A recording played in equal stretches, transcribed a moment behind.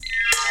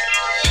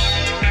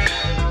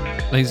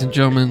Ladies and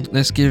gentlemen,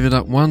 let's give it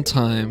up one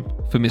time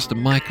for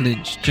Mr. Mike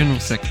Lynch, General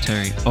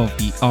Secretary of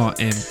the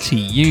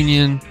RMT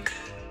Union,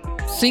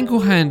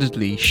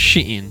 single-handedly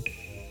shitting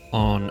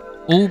on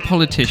all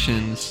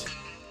politicians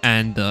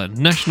and the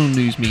national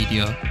news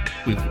media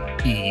with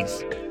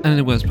ease. And in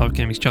the words of Public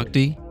Enemy's Chuck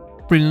D,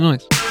 bring the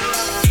noise.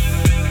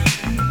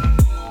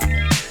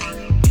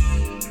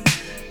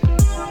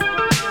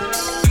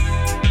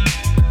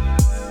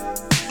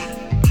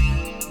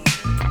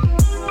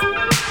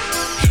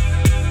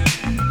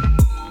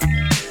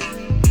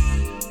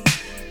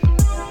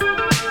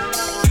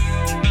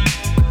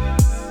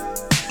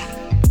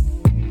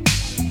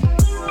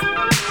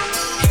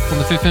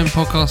 Fifth M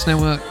Podcast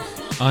Network,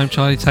 I'm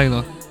Charlie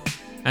Taylor,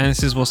 and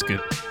this is What's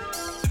Good.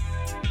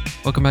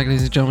 Welcome back,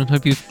 ladies and gentlemen.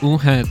 Hope you've all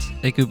had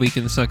a good week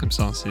in the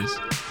circumstances.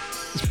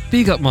 Let's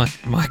big up my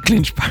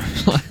Lynch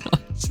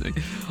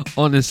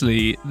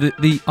honestly,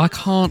 I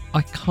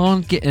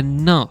can't get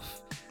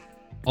enough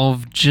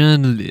of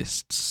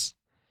journalists,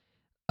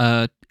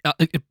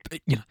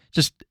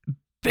 just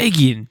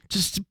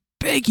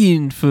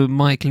begging for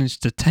Mike Lynch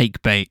to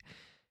take bait.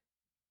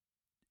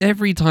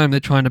 Every time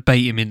they're trying to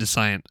bait him into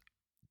saying,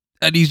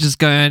 and he's just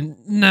going,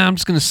 nah, I'm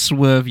just going to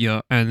swerve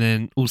you and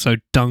then also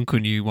dunk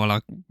on you while I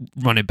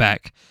run it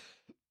back.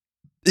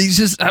 He's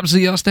just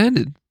absolutely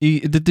outstanding. The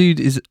dude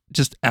is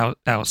just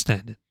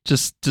outstanding.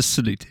 Just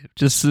salute him.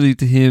 Just salute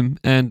to him.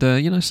 And,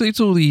 salute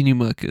to all the union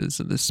workers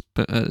at this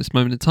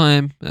moment in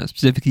time,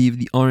 specifically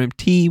the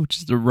RMT, which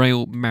is the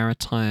Rail,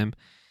 Maritime,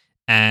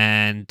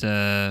 and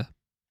I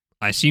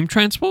assume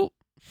Transport?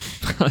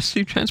 I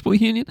assume Transport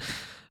Union?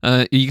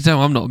 You can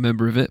tell I'm not a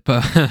member of it,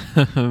 but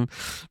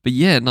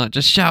yeah, no,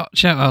 just shout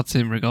out to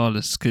him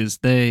regardless, because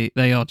they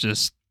are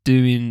just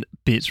doing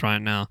bits right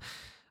now.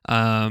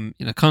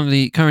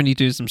 Currently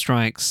doing some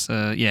strikes.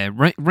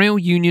 National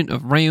Union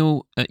of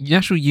Rail,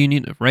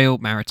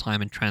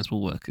 Maritime and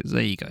Transport Workers.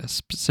 There you go.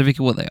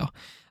 Specifically what they are.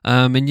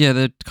 And yeah,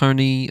 they're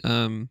currently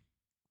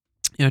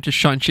just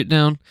shutting shit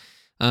down.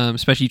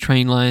 Especially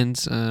train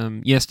lines.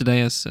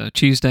 Yesterday as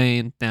Tuesday,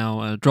 and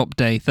now drop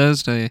day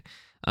Thursday.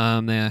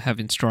 They're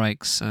having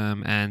strikes,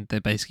 and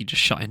they're basically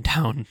just shutting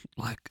down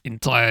like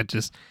entire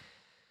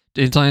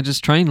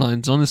train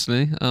lines.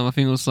 Honestly, I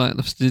think it was like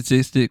the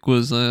statistic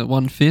was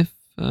 1/5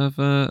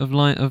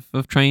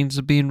 of trains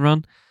are being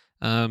run.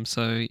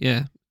 So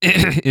yeah,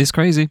 it's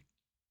crazy.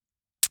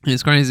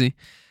 It's crazy.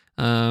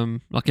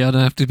 Lucky I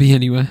don't have to be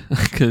anywhere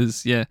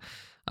because yeah.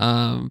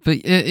 But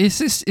it's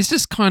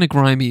just kind of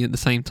grimy at the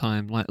same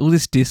time. Like all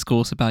this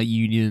discourse about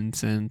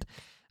unions and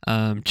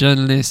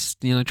journalists,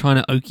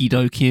 trying to okie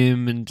doke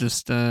him and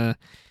just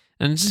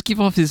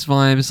give off his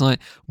vibes like,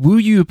 will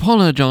you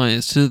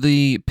apologize to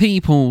the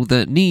people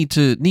that need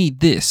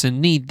this and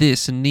need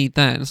this and need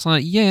that? And it's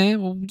like, yeah,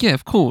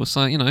 of course.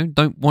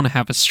 Don't want to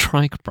have a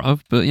strike,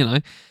 bruv, but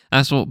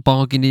that's what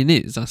bargaining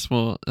is. That's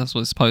what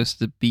it's supposed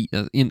to be.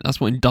 That's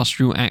what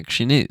industrial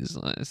action is.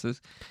 Like, it's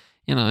just,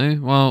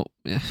 well.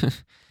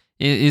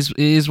 It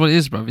is what it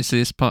is, bro.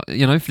 It's part,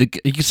 you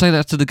can say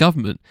that to the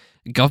government.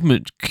 The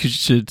government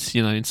should,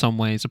 in some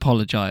ways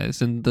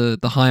apologise, and the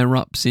higher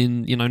ups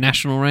in,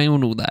 National Rail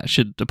and all that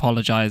should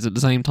apologise at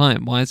the same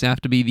time. Why does it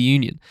have to be the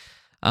union?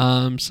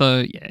 So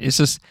yeah, it's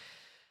just,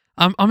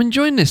 I'm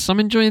enjoying this. I'm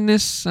enjoying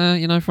this,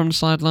 from the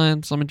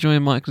sidelines. I'm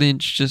enjoying Mike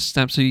Lynch just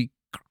absolutely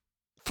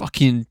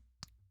fucking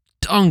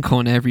dunk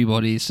on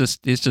everybody. It's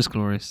just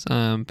glorious.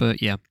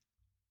 But yeah.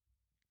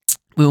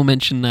 We'll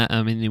mention that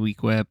in the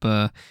week where,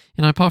 but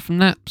apart from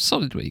that,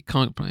 solid week,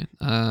 can't complain.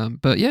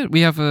 But yeah,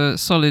 we have a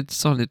solid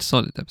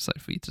episode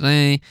for you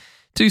today.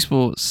 2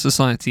 sports,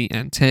 society,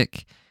 and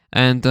tech,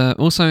 and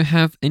also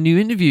have a new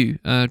interview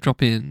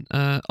drop in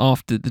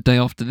after the day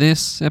after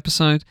this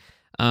episode.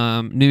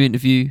 New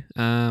interview,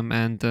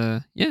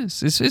 and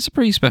yes, it's a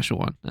pretty special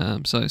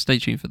one. So stay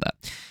tuned for that.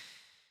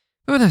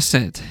 But with that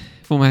said,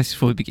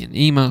 before we begin,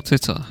 email,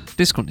 Twitter,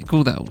 Discord link,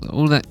 all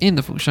that in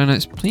the full show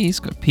notes. Please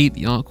go peep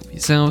the article for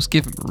yourselves,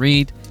 give them a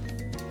read,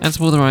 and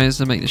support the writers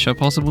that make the show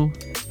possible.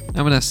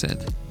 And with that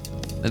said,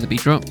 let the beat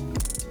drop,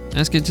 and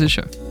let's get into the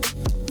show.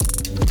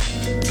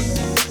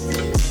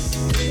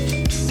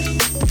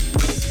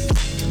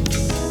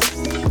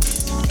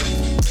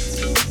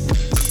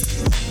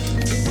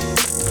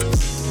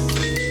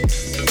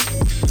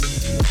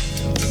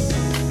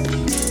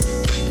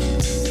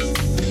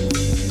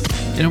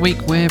 In a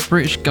week where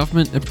British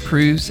government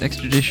approves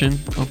extradition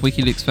of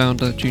WikiLeaks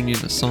founder Julian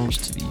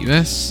Assange to the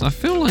US, I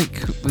feel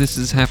like this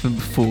has happened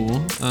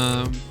before.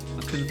 I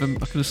could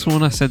have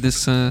sworn I said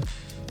this on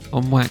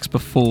Wax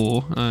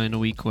before in a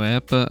week where,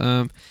 but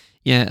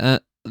they're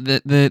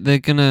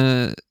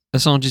gonna,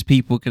 Assange's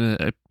people are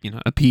gonna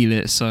appeal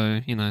it, so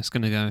it's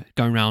gonna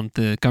go around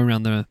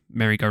the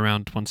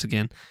merry-go-round once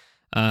again.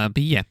 But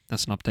yeah,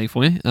 that's an update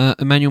for you.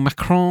 Emmanuel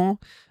Macron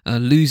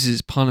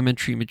loses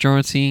parliamentary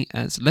majority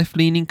as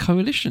left-leaning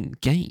coalition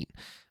gain.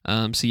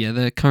 So yeah,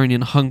 they're currently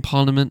in a hung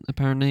parliament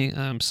apparently.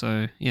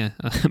 So yeah,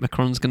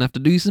 Macron's gonna have to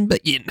do some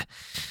begging.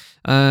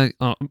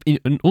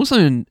 Also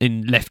in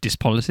leftist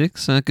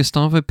politics,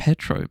 Gustavo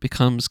Petro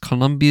becomes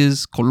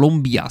Colombia's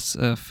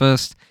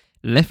first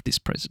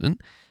leftist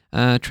president.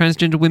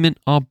 Transgender women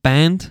are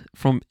banned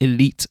from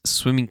elite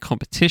swimming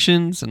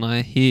competitions, and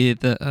I hear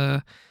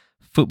that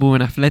football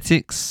and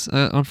athletics,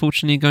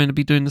 unfortunately, are going to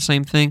be doing the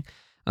same thing,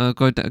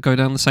 go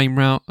down the same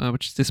route,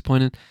 which is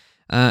disappointing.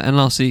 And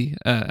lastly,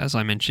 as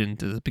I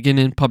mentioned at the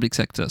beginning, public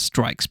sector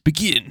strikes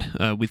begin,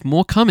 with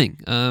more coming.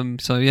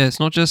 So yeah, it's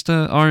not just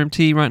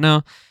RMT right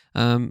now.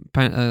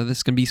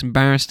 There's going to be some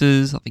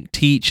barristers. I think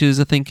teachers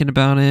are thinking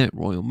about it.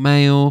 Royal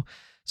Mail.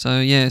 So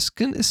yeah, it's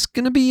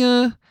gonna be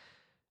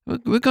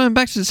we're going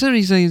back to the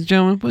 70s, ladies and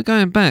gentlemen. We're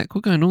going back.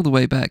 We're going all the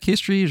way back.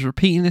 History is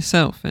repeating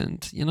itself,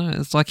 and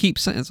as I keep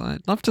saying, as I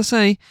love to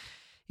say,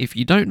 if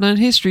you don't learn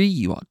history,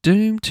 you are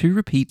doomed to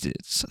repeat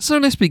it. So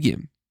let's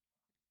begin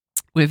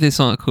with this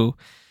article.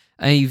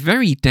 A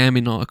very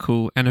damning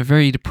article and a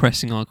very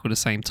depressing article at the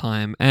same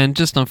time, and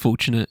just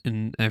unfortunate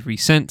in every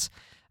sense.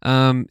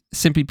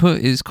 Simply put,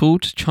 it is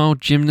called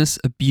Child Gymnasts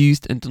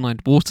Abused and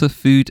Denied Water,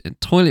 Food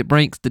and Toilet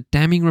Breaks, the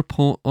Damning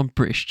Report on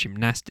British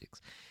Gymnastics.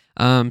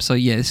 So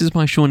yeah, this is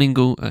by Sean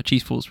Ingle,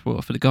 Chief Sports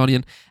Reporter for The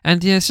Guardian,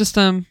 and yeah, it's just,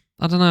 I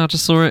don't know, I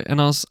just saw it,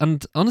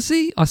 and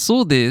honestly, I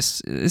saw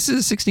this is the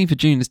 16th of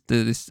June,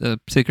 this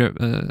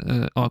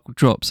particular article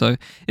dropped, so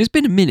it's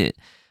been a minute.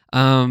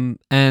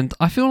 And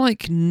I feel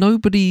like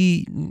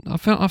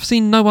I've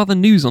seen no other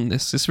news on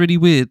this. It's really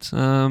weird.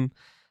 I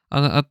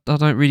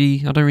don't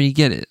really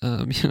get it.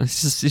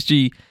 It's just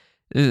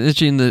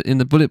literally in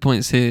the bullet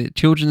points here.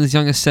 Children as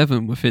young as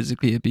 7 were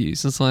physically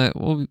abused. It's like,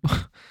 well,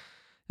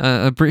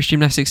 British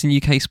gymnastics and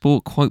UK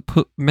sport quote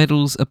put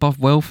medals above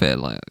welfare.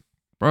 Like,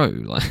 bro,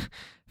 like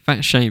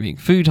fat shaming,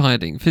 food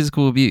hiding,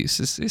 physical abuse.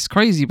 It's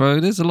crazy, bro.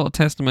 There's a lot of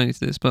testimony to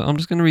this, but I'm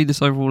just going to read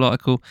this overall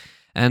article.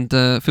 And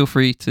feel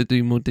free to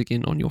do more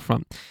digging on your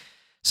front.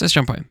 So let's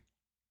jump in.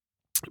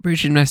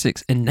 British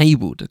gymnastics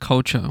enabled a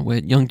culture where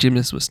young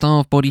gymnasts were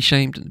starved, body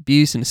shamed, and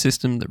abused in a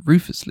system that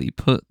ruthlessly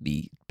put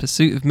the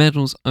pursuit of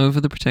medals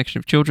over the protection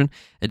of children,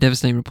 a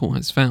devastating report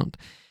has found.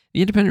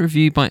 The independent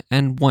review by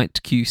Anne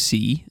White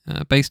QC,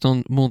 based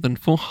on more than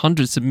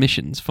 400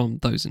 submissions from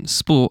those in the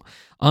sport,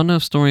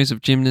 unearthed stories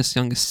of gymnasts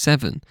young as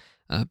 7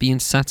 being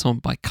sat on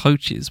by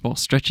coaches while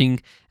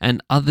stretching,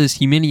 and others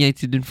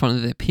humiliated in front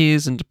of their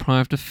peers and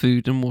deprived of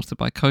food and water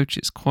by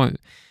coaches. Quote,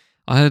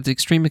 I heard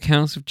extreme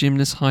accounts of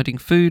gymnasts hiding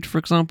food, for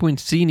example, in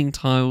ceiling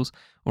tiles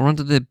or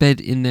under their bed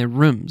in their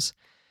rooms.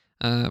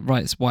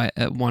 Writes White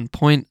at one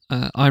point,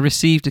 I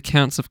received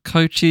accounts of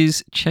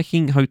coaches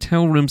checking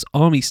hotel rooms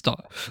army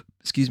style,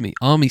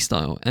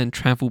 and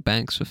travel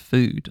bags for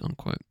food,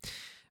 unquote.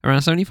 Around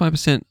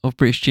 75% of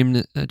British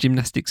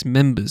gymnastics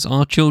members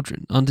are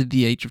children under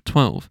the age of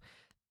 12.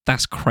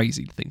 That's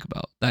crazy to think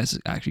about. That's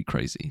actually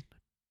crazy.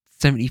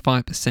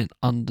 75%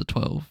 under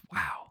 12.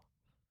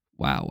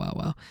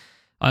 Wow.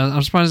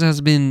 I'm surprised it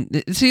hasn't been.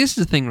 See, this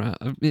is the thing, right?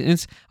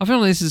 I feel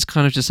like this is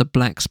kind of just a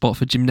black spot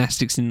for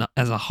gymnastics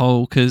as a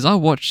whole. Because I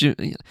watch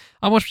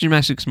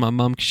gymnastics with my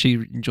mum because she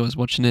enjoys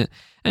watching it,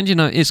 and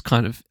it's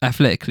kind of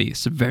athletically,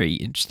 it's a very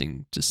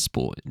interesting just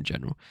sport in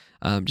general.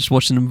 Just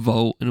watching them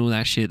vault and all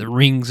that shit. The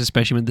rings,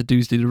 especially when the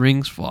dudes do the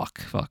rings,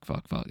 fuck.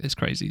 It's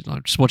crazy.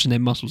 Like just watching their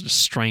muscles just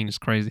strain is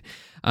crazy.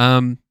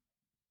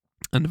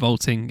 And the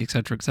vaulting,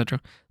 etc.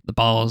 The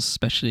bars,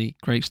 especially,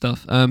 great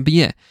stuff. But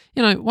yeah,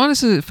 while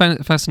this is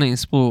a fascinating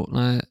sport,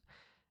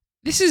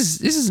 this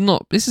is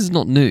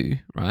not new,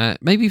 right?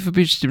 Maybe for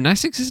British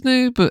gymnastics it's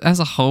new, but as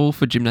a whole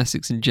for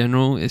gymnastics in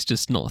general, it's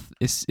just not.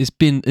 It's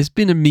been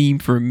a meme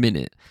for a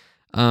minute,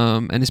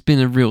 and it's been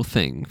a real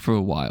thing for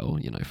a while.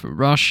 For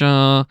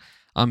Russia,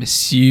 I'm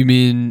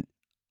assuming.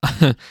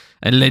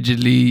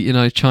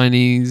 Allegedly,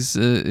 Chinese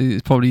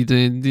is probably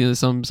doing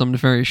some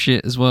nefarious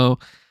shit as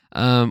well.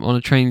 On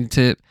a training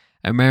tip,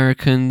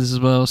 Americans as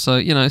well. So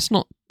it's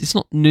not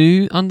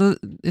new under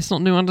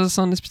the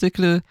sun, this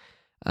particular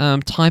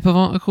type of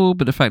article.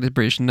 But the fact that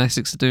British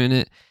gymnastics are doing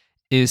it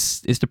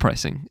is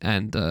depressing.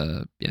 And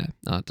I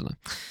don't know.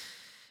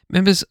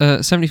 Members,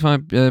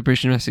 75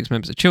 British gymnastics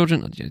members are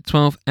children under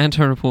 12, and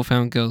her report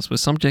found girls were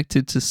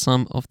subjected to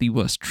some of the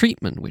worst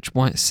treatment, which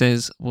White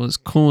says was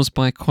caused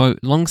by, quote,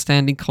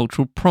 long-standing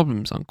cultural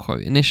problems,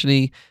 unquote,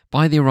 initially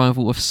by the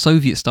arrival of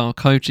Soviet-style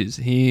coaches.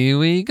 Here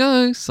we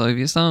go,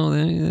 Soviet-style,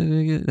 there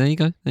you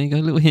go, a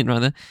little hint right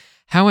there.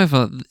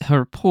 However, her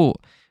report,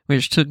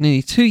 which took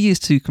nearly 2 years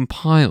to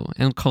compile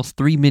and cost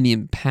 £3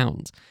 million,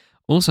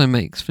 also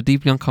makes for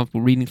deeply uncomfortable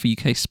reading for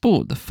UK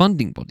Sport, the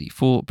funding body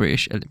for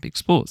British Olympic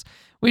sports,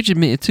 which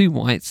admitted to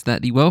Whites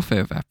that the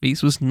welfare of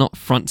athletes was not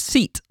front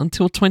seat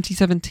until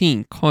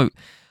 2017. Quote,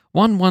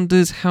 one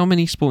wonders how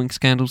many sporting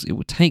scandals it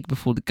would take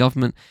before the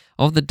government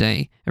of the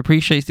day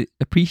appreciates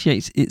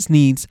its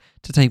needs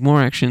to take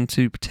more action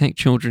to protect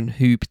children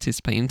who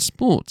participate in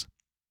sport.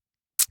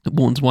 It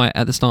warns White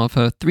at the start of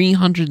her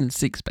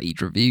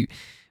 306-page review,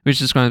 which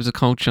describes a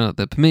culture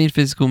that permitted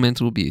physical and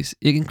mental abuse.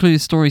 It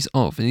includes stories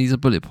of, and these are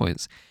bullet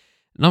points,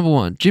 number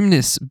 1,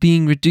 gymnasts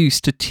being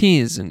reduced to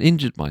tears and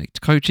injured by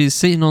coaches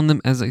sitting on them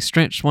as they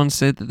stretched. One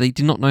said that they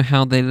did not know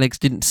how their legs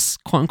didn't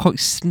quote-unquote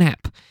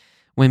snap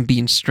when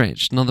being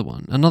stretched.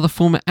 Another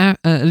former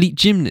elite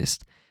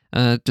gymnast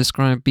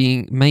described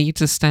being made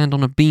to stand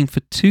on a beam for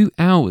 2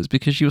 hours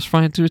because she was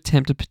trying to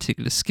attempt a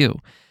particular skill.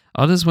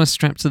 Others were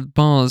strapped to the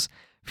bars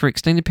for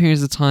extended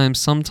periods of time,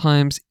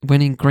 sometimes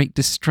when in great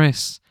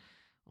distress.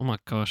 Oh my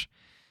gosh.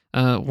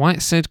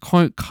 White said,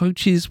 quote,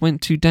 coaches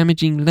went to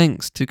damaging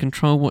lengths to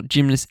control what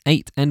gymnasts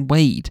ate and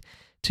weighed,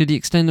 to the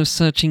extent of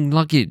searching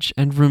luggage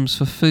and rooms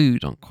for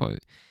food, unquote.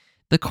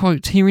 The,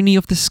 quote, tyranny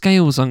of the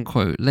scales,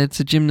 unquote, led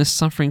to gymnasts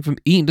suffering from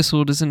eating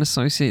disorders and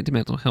associated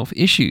mental health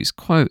issues.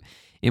 Quote,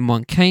 in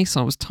one case,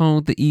 I was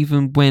told that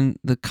even when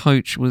the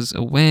coach was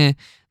aware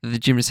that the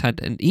gymnast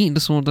had an eating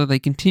disorder, they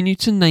continued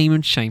to name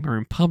and shame her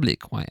in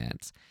public, White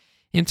adds.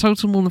 In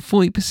total, more than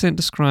 40%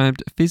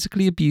 described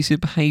physically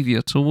abusive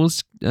behaviour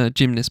towards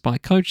gymnasts by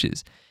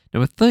coaches.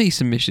 There were 30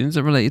 submissions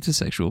that related to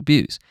sexual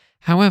abuse.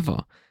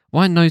 However,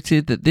 White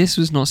noted that this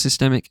was not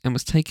systemic and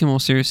was taken more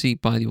seriously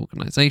by the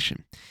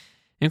organisation.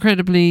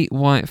 Incredibly,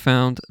 White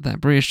found that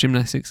British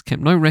Gymnastics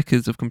kept no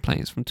records of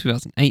complaints from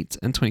 2008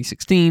 and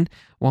 2016,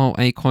 while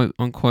a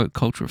quote-unquote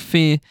culture of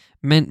fear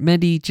meant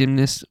many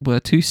gymnasts were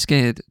too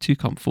scared to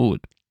come forward.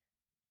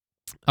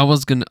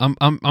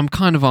 I'm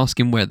kind of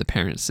asking where the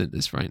parents sit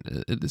this right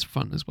at this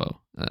front as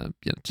well.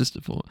 Just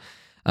a thought.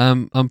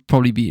 I'm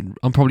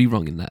probably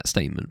wrong in that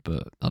statement,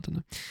 but I don't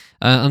know.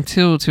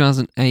 Until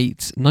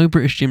 2008, no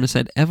British gymnast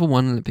had ever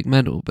won an Olympic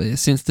medal, but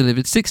has since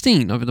delivered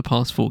 16 over the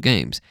past 4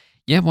 games.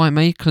 Yet White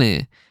made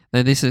clear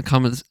that this had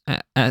come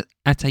at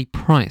a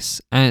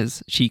price,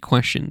 as she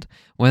questioned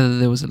whether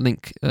there was a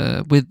link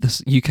with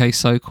the UK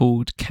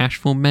so-called Cash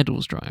for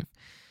Medals drive.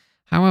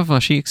 However,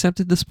 she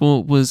accepted the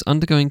sport was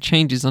undergoing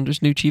changes under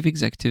its new chief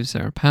executive,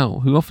 Sarah Powell,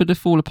 who offered a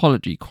full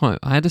apology. Quote,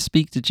 I had to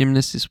speak to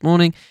gymnasts this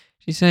morning,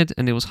 she said,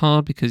 and it was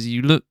hard because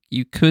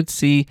you could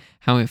see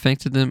how it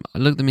affected them. I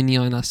looked them in the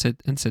eye and I said,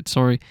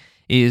 sorry,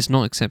 it is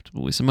not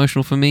acceptable. It's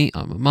emotional for me.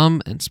 I'm a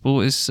mum and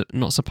sport is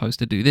not supposed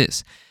to do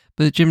this.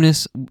 But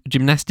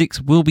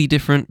gymnastics will be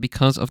different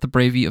because of the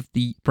bravery of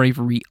the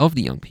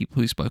young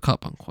people who spoke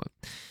up, unquote.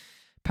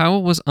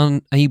 Powell was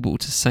unable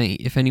to say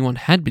if anyone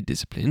had been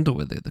disciplined or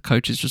whether the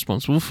coaches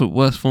responsible for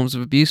worse forms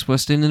of abuse were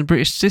still in the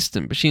British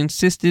system, but she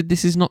insisted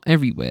this is not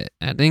everywhere,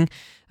 adding,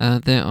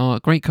 there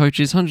are great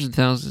coaches, hundreds of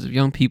thousands of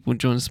young people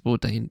join the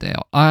sport day in, day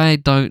out. I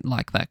don't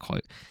like that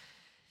quote.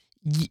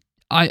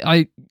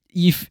 I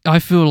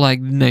feel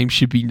like names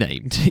should be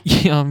named.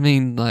 You know what I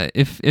mean? Like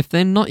if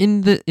they're not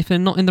in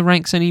the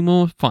ranks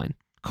anymore, fine,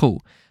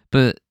 cool.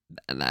 But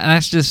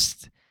that's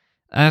just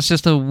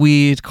a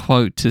weird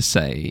quote to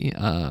say.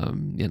 I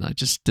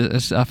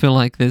feel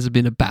like there's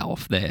been a bow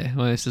off there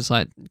where it's just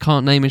like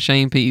can't name and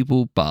shame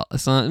people, but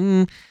it's like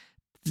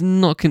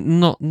not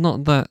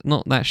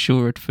that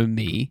assured for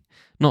me,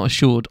 not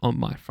assured on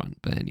my front.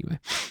 But anyway,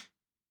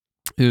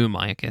 who am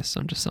I? I guess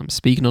I'm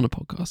speaking on a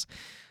podcast.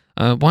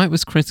 White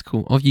was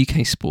critical of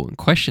UK sport and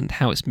questioned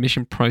how its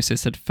mission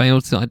process had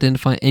failed to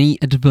identify any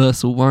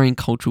adverse or worrying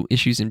cultural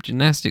issues in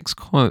gymnastics.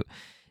 Quote,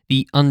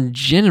 the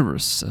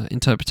ungenerous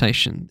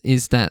interpretation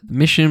is that the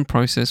mission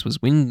process was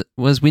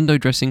window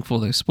dressing for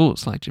those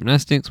sports like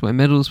gymnastics where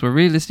medals were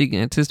realistically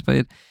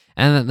anticipated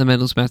and that the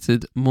medals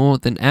mattered more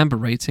than amber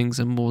ratings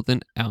and more than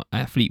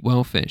athlete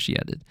welfare, she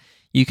added.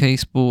 UK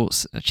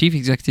Sports Chief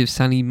Executive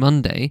Sally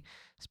Munday,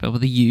 spelled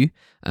with a U,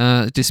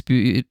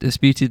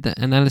 disputed that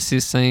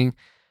analysis, saying,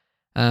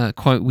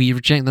 quote, we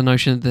reject the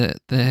notion that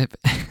there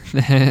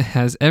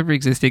has ever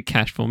existed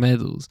cash for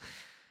medals.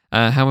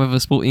 However,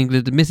 Sport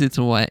England admitted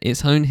to White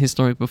its own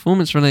historic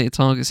performance-related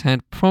targets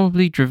had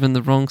probably driven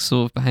the wrong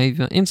sort of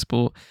behaviour in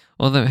sport,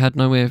 although it had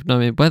no way of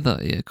knowing whether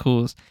it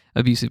caused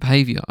abusive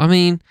behaviour. I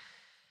mean,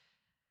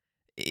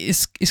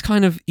 it's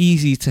kind of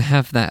easy to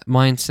have that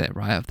mindset,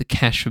 right, of the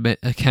cash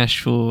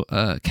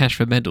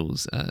for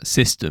medals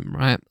system,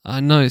 right? I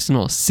know it's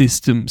not a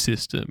system,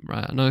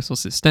 right? I know it's not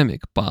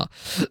systemic, but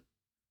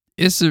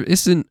it's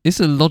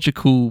a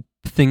logical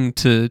thing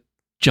to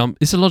jump.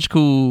 It's a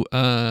logical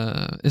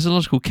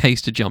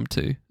case to jump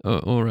to,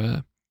 or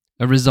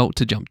a result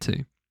to jump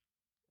to,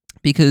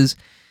 because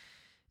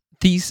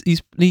these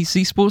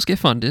sports get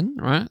funding,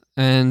 right?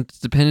 And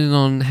depending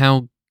on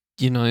how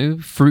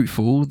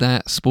fruitful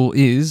that sport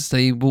is,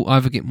 they will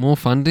either get more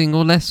funding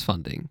or less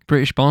funding.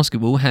 British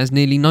basketball has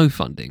nearly no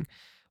funding.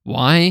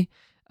 Why?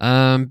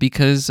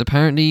 Because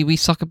apparently we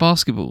suck at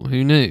basketball.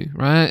 Who knew,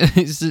 right?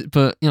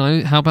 But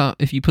how about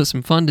if you put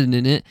some funding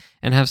in it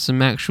and have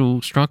some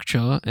actual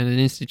structure and an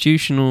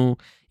institutional,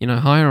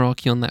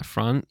 hierarchy on that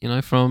front,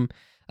 from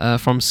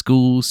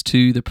schools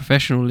to the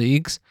professional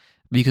leagues,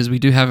 because we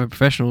do have a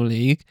professional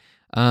league,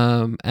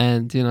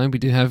 and we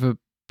do have a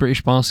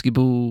British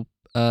basketball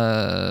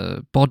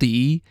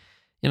body.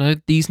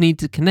 These need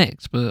to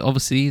connect, but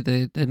obviously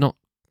they're not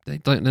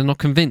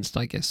convinced,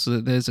 I guess,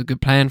 that there's a good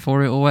plan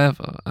for it or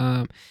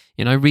whatever.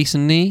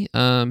 Recently,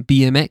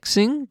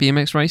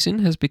 BMX racing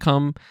has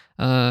become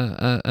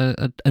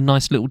a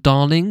nice little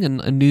darling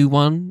and a new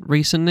one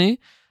recently.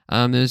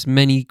 There's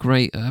many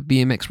great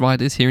BMX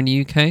riders here in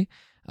the UK,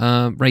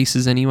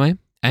 racers anyway,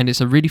 and it's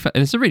a really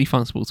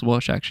fun sport to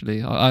watch.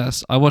 Actually, I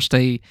watched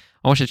a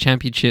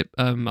championship,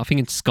 I think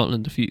in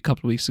Scotland a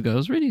couple of weeks ago.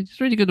 It's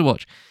really good to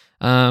watch.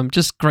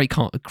 Just great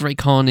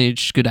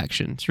carnage, good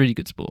action. It's really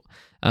good sport.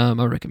 I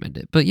recommend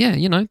it. But yeah,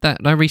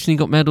 that recently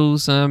got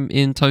medals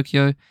in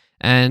Tokyo,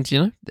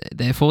 and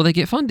therefore they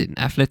get funding.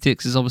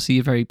 Athletics is obviously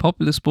a very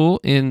popular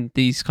sport in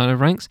these kind of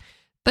ranks.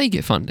 They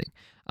get funding.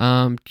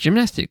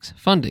 Gymnastics,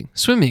 funding.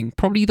 Swimming,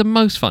 probably the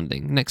most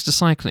funding next to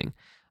cycling.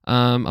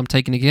 I'm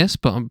taking a guess,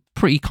 but I'm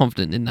pretty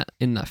confident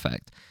in that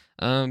fact.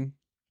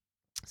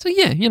 So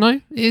yeah,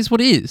 it is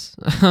what it is.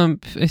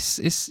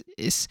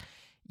 It's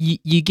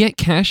you get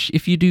cash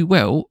if you do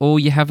well or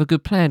you have a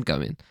good plan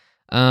going.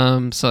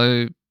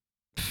 So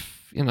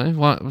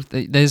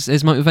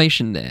there's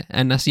motivation there,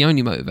 and that's the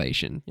only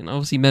motivation.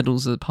 Obviously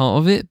medals are part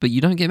of it, but you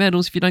don't get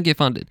medals if you don't get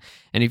funded,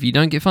 and if you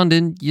don't get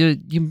funding, your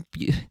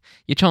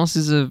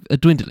chances are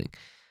dwindling.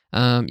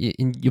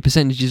 Your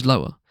percentage is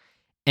lower.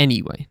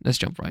 Anyway, let's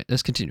jump right.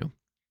 Let's continue.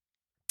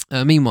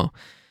 Meanwhile,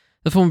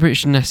 the former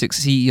British Gymnastics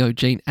CEO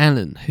Jane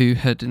Allen, who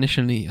had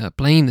initially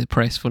blamed the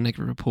press for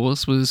negative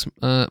reports, was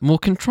more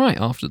contrite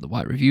after the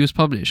White Review was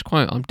published.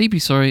 Quote, "I'm deeply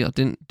sorry I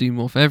didn't do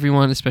more for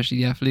everyone, especially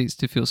the athletes,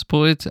 to feel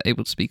supported,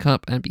 able to speak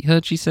up and be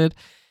heard," she said.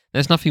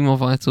 "There's nothing more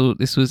vital.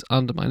 This was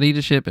under my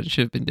leadership and it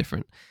should have been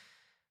different."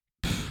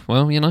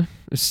 Well,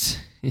 it's,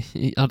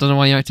 I don't know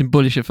why you're acting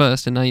bullish at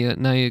first, and now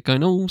you're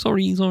going, "Oh,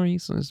 sorry."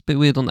 So it's a bit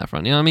weird on that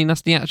front.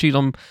 That's the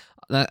attitude.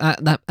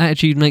 That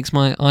attitude makes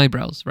my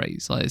eyebrows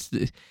raise. Like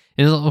it's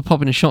not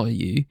popping a shot at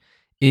you.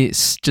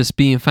 It's just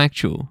being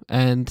factual.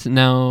 And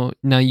now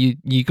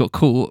you got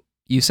caught.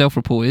 You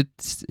self-reported.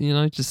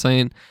 Just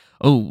saying,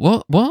 "Oh,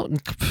 what?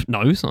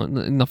 No, it's not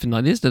nothing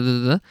like this." Da, da,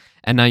 da, da.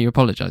 And now you're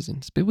apologising.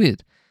 It's a bit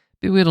weird.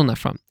 On that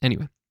front.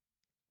 Anyway.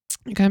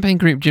 The campaign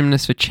group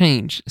Gymnasts for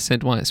Change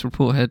said White's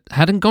report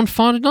hadn't gone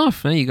far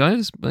enough. There you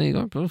go.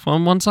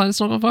 On one side, it's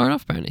not gone far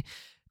enough, apparently.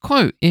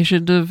 Quote, "It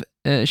should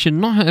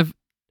not have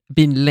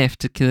been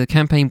left to the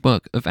campaign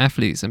work of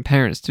athletes and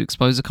parents to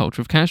expose a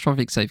culture of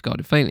catastrophic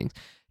safeguarded failings."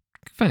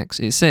 Facts,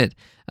 it said.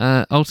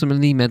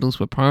 Ultimately, medals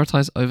were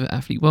prioritised over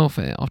athlete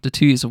welfare. After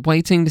 2 years of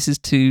waiting, this is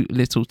too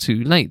little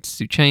too late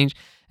to change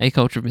a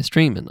culture of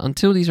mistreatment.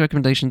 Until these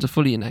recommendations are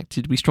fully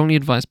enacted, we strongly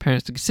advise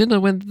parents to consider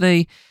whether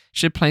they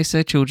should place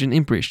their children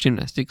in British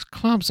gymnastics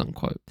clubs,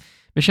 unquote.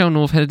 Michelle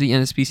North, head of the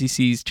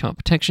NSPCC's Child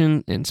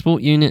Protection and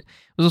Sport Unit,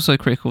 was also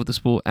critical of the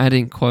sport,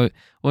 adding, quote,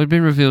 "What had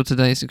been revealed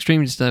today is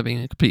extremely disturbing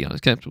and completely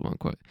unacceptable,"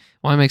 unquote.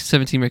 White makes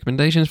 17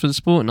 recommendations for the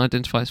sport and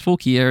identifies 4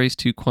 key areas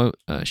to, quote,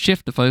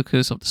 "shift the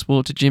focus of the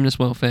sport to gymnast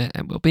welfare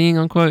and well-being,"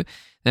 unquote.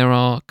 They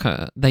are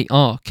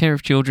care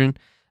of children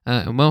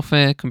and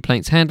welfare,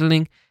 complaints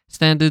handling,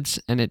 standards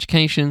and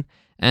education,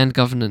 and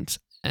governance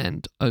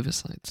and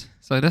oversight.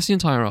 So that's the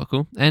entire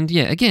article. And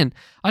yeah, again,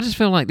 I just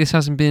feel like this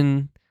hasn't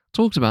been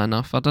talked about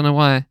enough. I don't know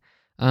why.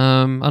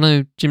 I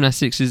know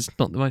gymnastics is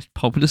not the most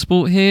popular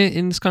sport here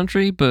in this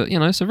country, but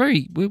it's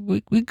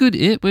we're good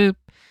at it. We're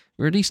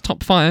at least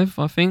top 5,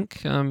 I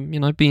think.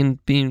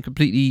 Being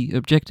completely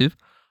objective.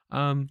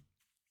 So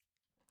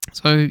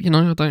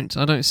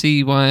I don't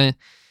see why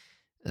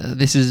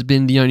this has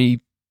been the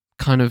only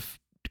kind of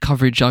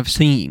coverage I've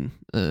seen.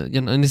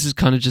 And this is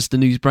kind of just the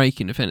news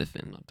breaking, if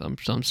anything.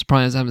 I'm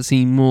surprised I haven't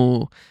seen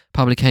more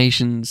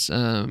publications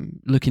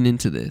looking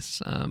into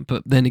this.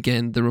 But then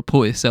again, the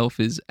report itself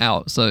is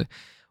out, so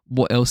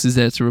what else is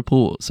there to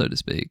report, so to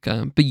speak?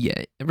 But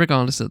yeah,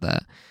 regardless of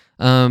that,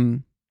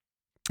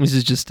 this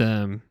is just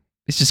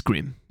it's just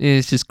grim.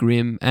 It's just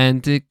grim,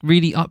 and it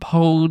really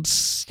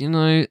upholds,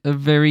 a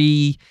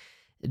very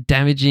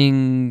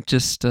damaging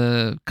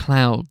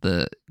cloud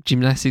that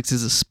gymnastics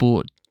as a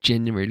sport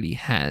generally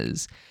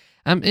has.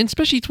 And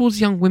especially towards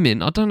young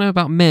women. I don't know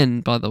about men,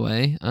 by the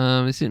way.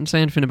 It didn't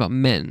say anything about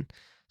men.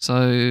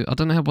 So I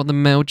don't know what the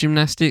male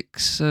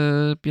gymnastics,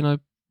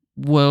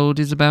 world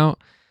is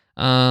about.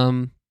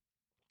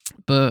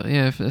 But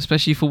yeah,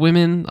 especially for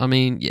women, I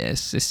mean,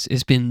 yes,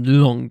 it's been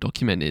long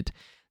documented.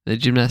 The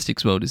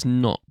gymnastics world is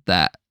not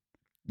that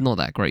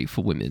great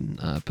for women.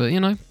 But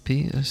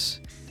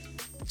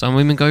some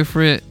women go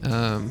for it.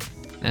 Yeah,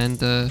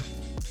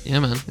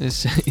 man,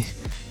 it's.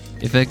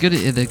 If they're good at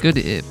it, they're good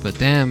at it. But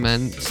damn,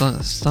 man,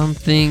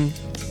 something's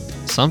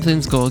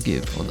got to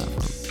give on that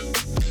front.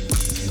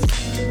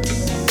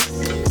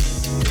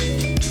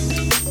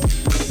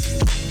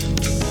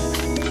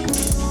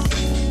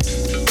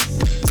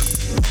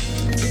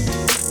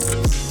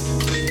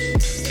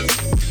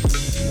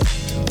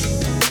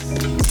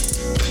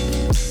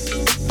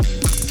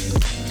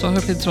 So I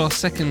hop into our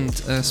second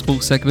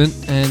sports segment,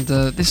 and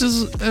this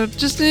is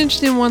just an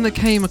interesting one that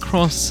came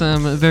across a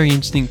very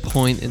interesting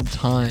point in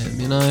time,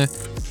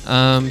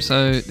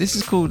 So this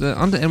is called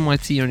under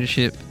NYT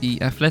ownership,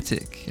 The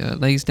Athletic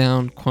lays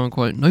down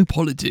quote-unquote no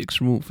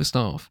politics rule for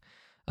staff.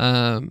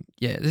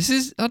 This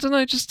is, I don't know,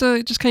 it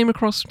just came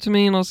across to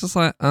me, and I was just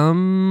like,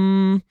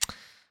 don't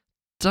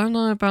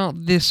know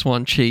about this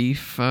one,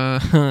 Chief.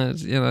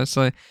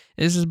 So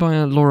this is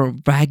by Laura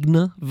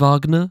Wagner.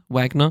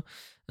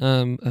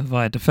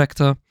 Via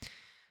Defector.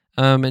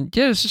 And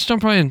yeah, let's just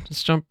jump right in.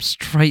 Let's jump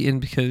straight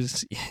in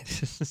because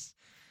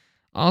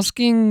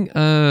asking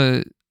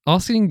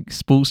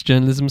sports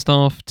journalism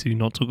staff to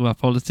not talk about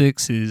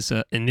politics is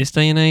in this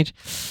day and age,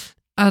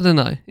 I don't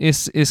know.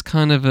 It's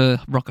kind of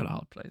a rock and a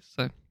hard place.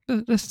 So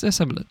let's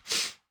have a look.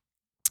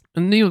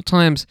 And the New York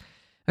Times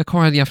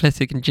acquired The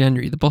Athletic in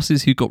January. The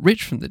bosses who got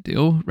rich from the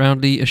deal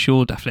roundly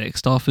assured Athletic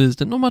staffers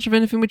that not much of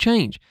anything would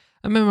change.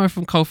 A memo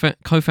from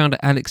co-founder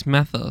Alex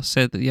Mather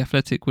said that The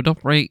Athletic would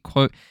operate,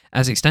 quote,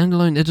 as a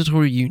standalone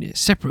editorial unit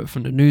separate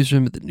from the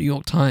newsroom at the New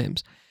York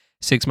Times.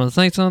 6 months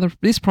later,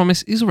 this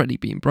promise is already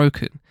being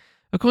broken.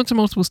 According to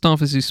multiple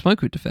staffers who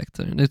spoke with Defector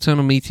and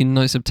internal meeting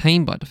notes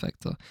obtained by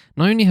Defector,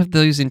 not only have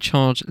those in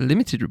charge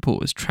limited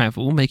reporters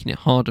travel, making it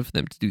harder for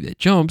them to do their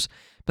jobs,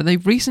 but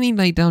they've recently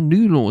laid down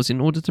new laws in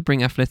order to bring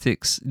The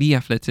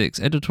Athletic's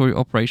editorial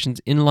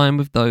operations in line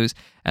with those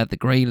at the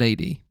Grey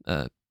Lady.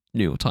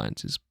 New York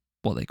Times is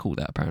what they call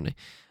that, apparently.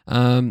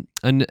 An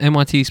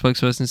MIT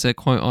spokesperson said,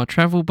 quote, our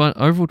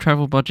overall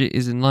travel budget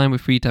is in line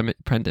with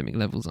pre-pandemic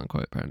levels,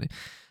 unquote, apparently.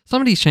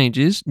 Some of these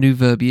changes, new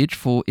verbiage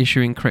for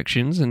issuing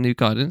corrections and new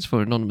guidance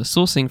for anonymous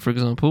sourcing, for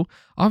example,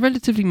 are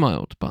relatively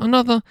mild, but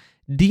another,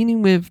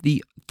 dealing with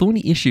the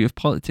thorny issue of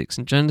politics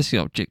and journalistic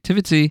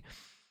objectivity,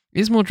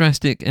 is more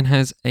drastic and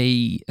has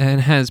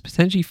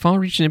potentially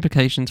far-reaching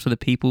implications for the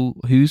people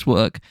whose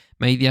work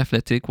made The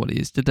Athletic what it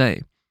is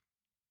today.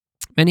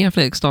 Many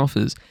Athletic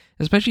staffers,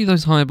 especially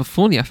those hired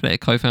before The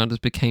Athletic co-founders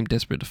became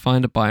desperate to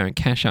find a buyer and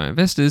cash out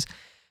investors,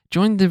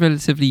 joined the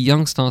relatively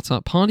young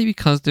startup partly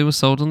because they were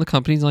sold on the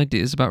company's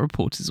ideas about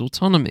reporters'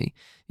 autonomy.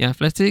 The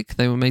Athletic,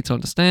 they were made to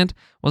understand,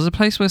 was a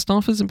place where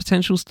staffers and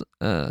potential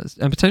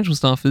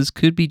staffers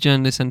could be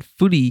journalists and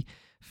fully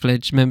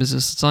fledged members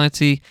of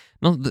society,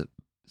 not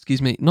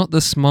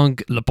the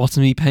smug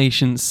lobotomy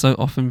patients so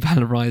often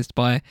valorized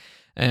by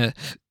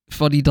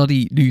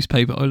fuddy-duddy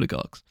newspaper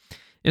oligarchs.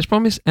 It's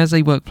promised as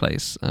a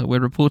workplace where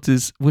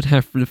reporters would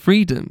have the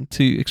freedom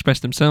to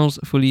express themselves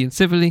fully and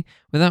civilly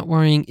without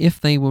worrying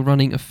if they were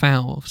running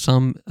afoul of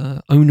some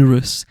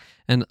onerous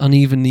and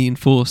unevenly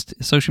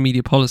enforced social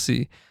media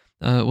policy,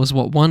 was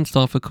what one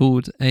staffer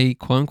called a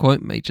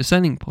quote-unquote major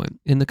selling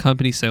point in the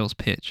company's sales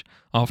pitch.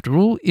 After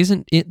all,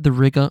 isn't it the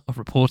rigor of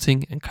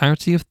reporting and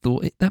clarity of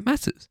thought that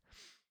matters?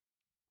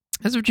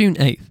 As of June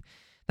 8th,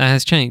 that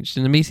has changed.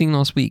 In a meeting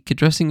last week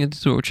addressing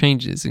editorial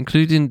changes,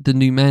 including the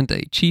new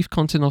mandate, Chief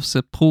Content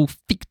Officer Paul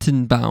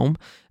Fichtenbaum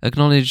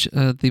acknowledged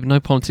the no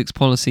politics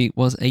policy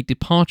was a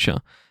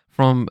departure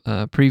from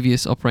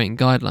previous operating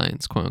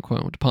guidelines,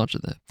 quote-unquote, departure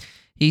there.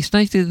 He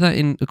stated that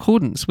in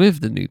accordance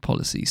with the new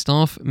policy,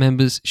 staff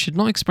members should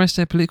not express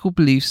their political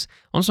beliefs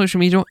on social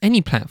media or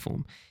any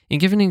platform. In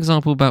giving an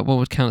example about what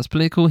would count as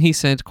political, he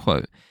said,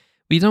 quote,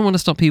 we don't want to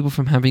stop people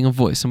from having a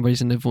voice and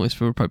raising their voice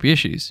for appropriate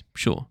issues.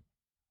 Sure.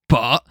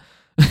 But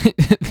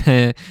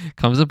there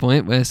comes a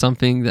point where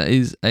something that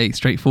is a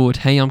straightforward,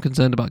 hey, I'm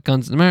concerned about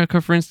guns in America,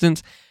 for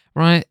instance,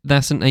 right?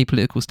 That's an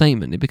apolitical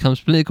statement. It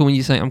becomes political when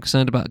you say, I'm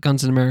concerned about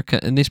guns in America,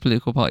 and this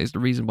political party is the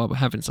reason why we're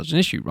having such an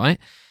issue, right?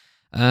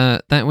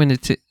 That's when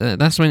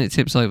it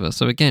tips over.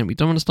 So again, we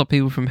don't want to stop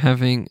people from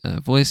having a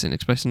voice and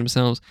expressing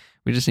themselves.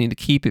 We just need to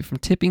keep it from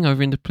tipping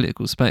over into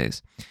political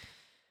space.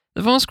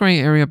 The vast grey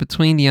area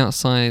between and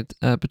outside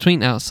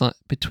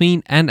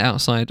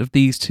of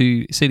these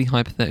two silly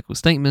hypothetical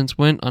statements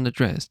went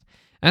unaddressed,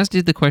 as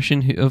did the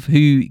question of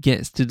who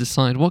gets to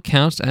decide what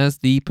counts as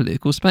the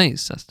political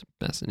space.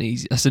 That's an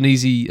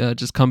easy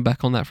just come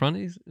back on that front.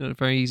 It's a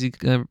very easy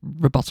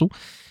rebuttal.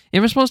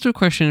 In response to a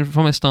question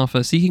from a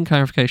staffer seeking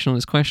clarification on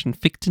this question,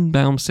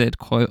 Fichtenbaum said,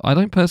 quote, I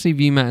don't personally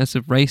view matters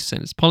of race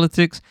and its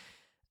politics.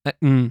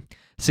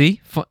 See,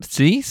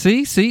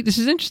 this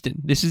is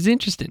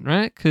interesting,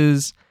 right?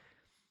 Because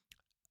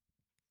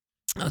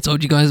I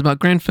told you guys about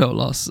Grenfell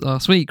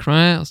last week,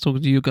 right? I was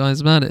talking to you guys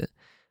about it.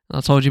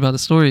 I told you about the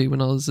story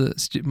when I was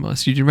at my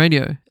student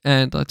radio,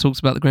 and I talked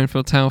about the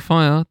Grenfell Tower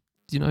fire,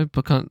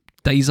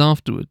 days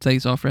after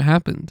it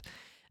happened.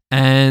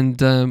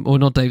 And, or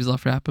not days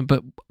after it happened,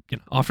 but,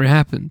 after it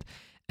happened.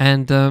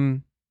 And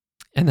then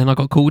I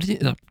got called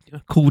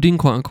in,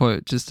 quote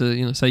unquote, just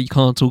to, say you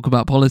can't talk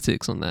about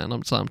politics on that. And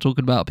I'm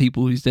talking about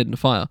people who's dead in the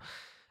fire.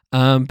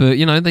 But,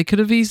 they could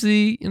have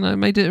easily,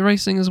 made it a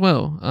race thing as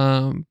well.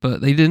 But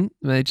they didn't.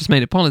 They just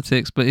made it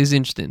politics, but it's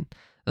interesting.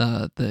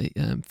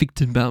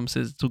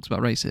 Fichtenbaum talks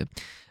about race here.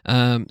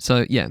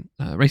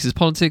 Race is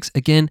politics.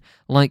 Again,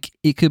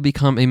 it could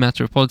become a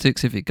matter of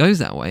politics if it goes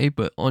that way,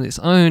 but on its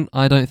own,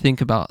 I don't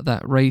think about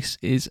that race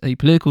is a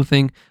political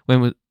thing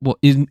when what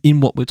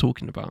we're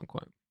talking about,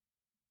 unquote.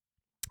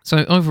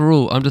 So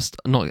overall, I'm just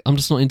not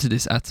into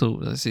this at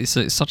all.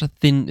 It's such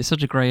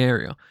a grey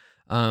area.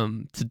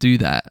 To do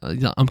that,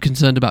 I'm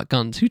concerned about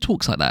guns. Who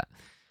talks like that?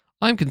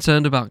 I'm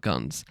concerned about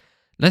guns.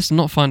 Let's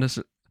not find us.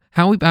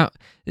 How about?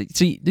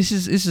 See, this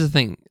is the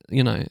thing.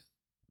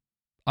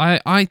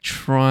 I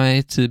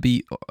try to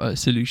be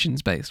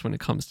solutions based when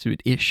it comes to an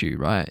issue,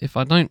 right? If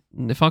I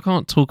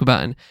can't talk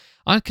about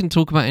I can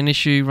talk about an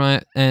issue,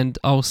 right? And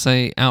I'll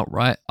say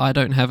outright, I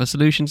don't have a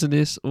solution to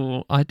this,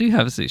 or I do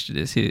have a solution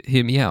to this.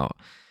 Hear me out.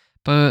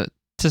 But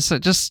to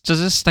just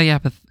stay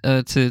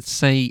to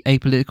say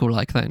apolitical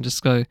like that and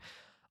just go,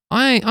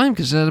 I'm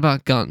concerned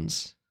about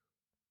guns.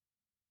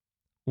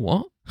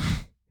 What?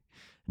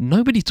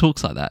 Nobody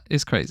talks like that.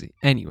 It's crazy.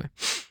 Anyway,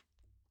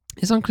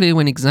 It's unclear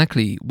when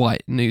exactly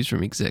white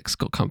newsroom execs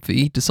got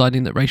comfy,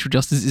 deciding that racial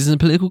justice isn't a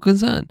political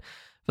concern.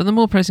 But the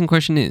more pressing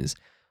question is,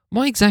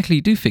 what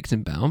exactly do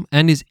Fichtenbaum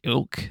and his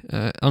ilk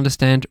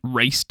understand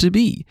race to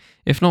be,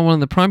 if not one of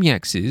the primary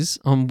axes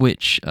upon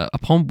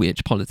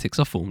which politics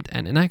are formed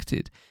and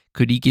enacted?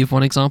 Could he give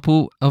one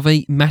example of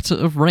a matter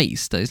of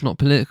race that is not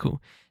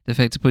political? The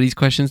effect to put these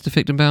questions to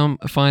Fichtenbaum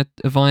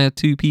via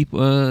two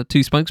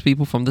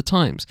spokespeople from the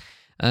Times.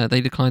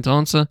 They declined to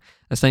answer.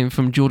 A statement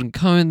from Jordan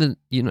Cohen, the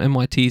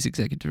MIT's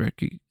executive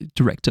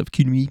director of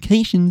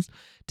communications,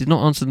 did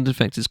not answer the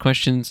defectors'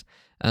 questions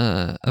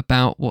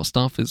about what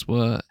staffers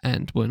were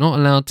and were not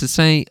allowed to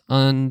say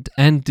and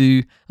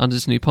do under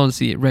this new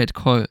policy. It read,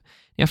 quote,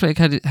 "The Athletic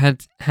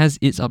has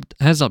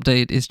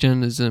updated its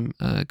journalism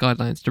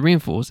guidelines to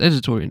reinforce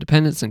editorial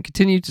independence and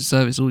continue to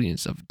serve its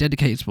audience of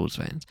dedicated sports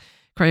fans.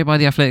 Created by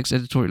the Athletic's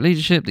editorial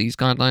leadership, these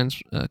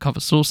guidelines cover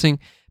sourcing,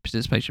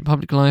 participation in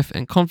public life,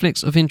 and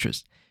conflicts of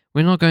interest.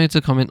 We're not going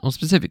to comment on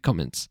specific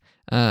comments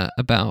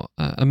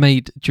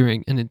made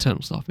during an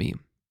internal staff meeting."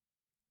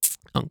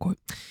 Unquote.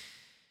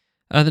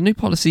 The new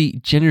policy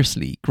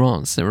generously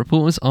grants that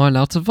reporters are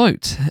allowed to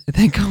vote.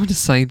 They go on to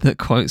say that,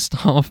 quote,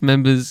 "staff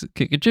members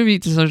can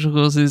contribute to social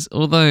causes,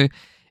 although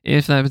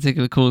if that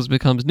particular cause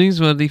becomes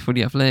newsworthy for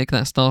the Athletic,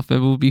 that staff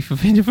member will be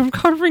forbidden from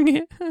covering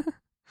it."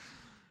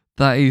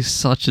 That is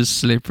such a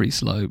slippery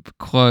slope.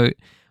 Quote,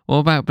 "What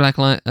about Black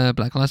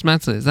Lives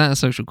Matter? Is that a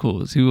social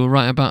cause? Who will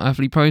write about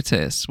athlete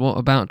protests? What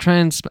about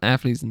trans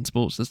athletes in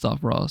sports?" the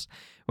staff were asked.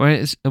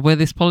 Where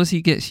this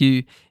policy gets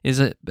you is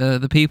that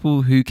the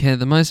people who care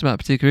the most about a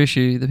particular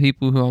issue, the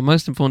people who are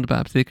most informed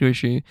about a particular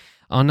issue,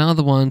 are now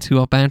the ones who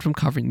are banned from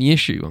covering the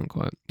issue,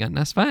 unquote. And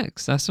that's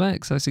facts. That's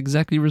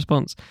exactly the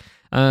response.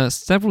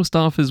 Several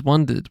staffers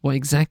wondered what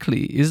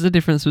exactly is the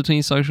difference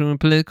between social and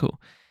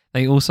political.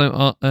 They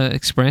also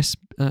express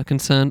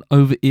concern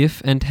over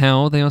if and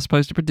how they are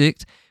supposed to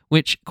predict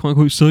which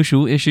quote-unquote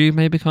social issue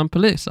may become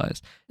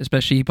politicised,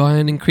 especially by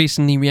an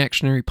increasingly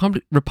reactionary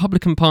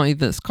Republican Party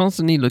that's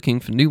constantly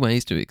looking for new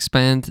ways to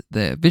expand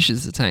their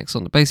vicious attacks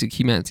on the basic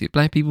humanity of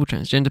black people,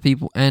 transgender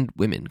people, and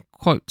women.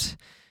 Quote,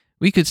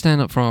 "We could stand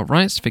up for our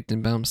rights,"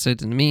 Fichtenbaum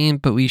said in the meeting,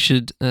 "but we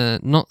should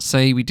not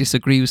say we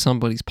disagree with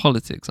somebody's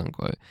politics,"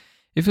 unquote.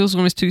 It feels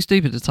almost too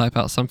stupid to type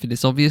out something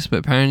this obvious, but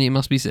apparently it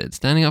must be said.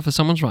 Standing up for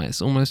someone's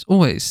rights almost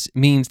always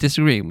means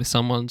disagreeing with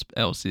someone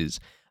else's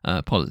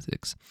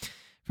politics.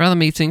 Throughout the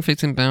meeting,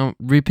 Fichtenbaum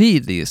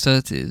repeatedly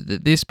asserted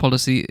that this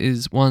policy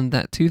is one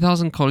that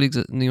 2,000 colleagues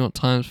at the New York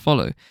Times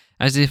follow,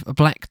 as if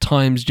Black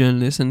Times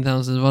journalists and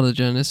thousands of other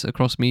journalists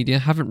across media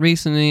haven't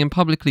recently and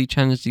publicly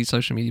challenged these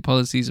social media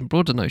policies and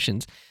broader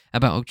notions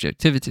about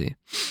objectivity.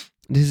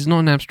 This is not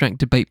an abstract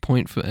debate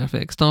point for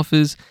Athletic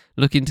staffers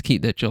looking to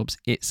keep their jobs.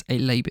 It's a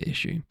labour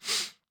issue.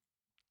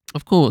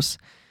 Of course,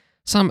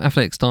 some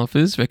Athletic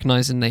staffers,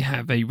 recognising they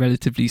have a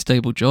relatively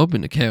stable job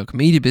in the chaotic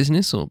media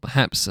business, or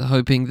perhaps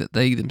hoping that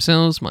they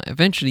themselves might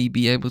eventually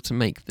be able to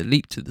make the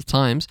leap to the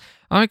Times,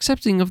 are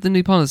accepting of the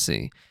new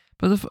policy.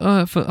 But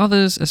for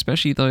others,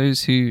 especially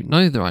those who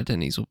know their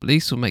identities or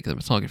beliefs will make them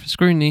a target for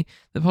scrutiny,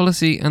 the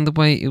policy and the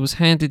way it was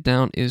handed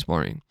down is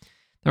worrying.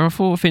 There are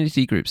 4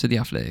 affinity groups at the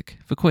Athletic: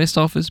 for queer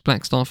staffers,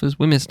 black staffers,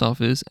 women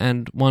staffers,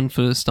 and one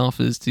for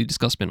staffers to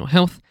discuss mental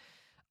health.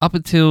 Up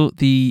until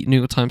the New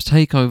York Times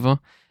takeover,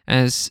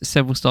 as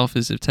several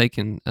staffers have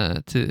taken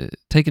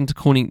to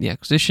calling the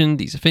acquisition,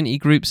 these affinity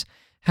groups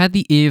had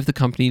the ear of the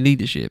company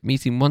leadership,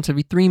 meeting once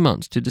every 3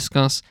 months to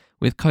discuss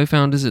with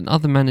co-founders and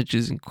other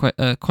managers and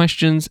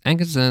questions and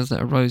concerns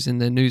that arose in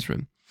their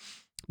newsroom.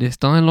 This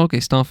dialogue,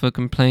 a staffer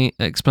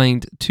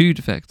explained to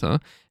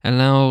Defector,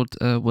 allowed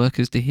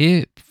workers to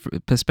hear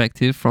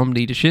perspective from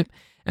leadership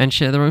and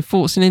share their own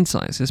thoughts and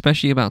insights,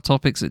 especially about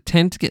topics that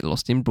tend to get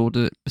lost in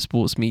broader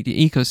sports media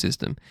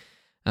ecosystem.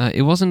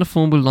 It wasn't a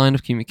formal line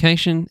of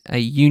communication a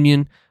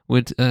union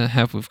would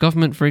have with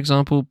government, for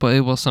example, but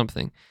it was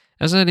something.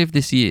 As of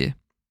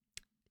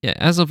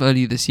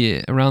earlier this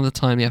year, around the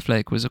time the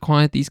Athletic was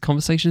acquired, these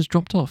conversations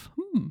dropped off.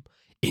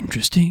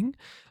 Interesting.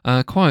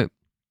 Quote,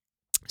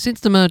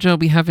 "Since the merger,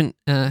 we haven't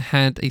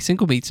had a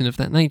single meeting of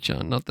that nature,"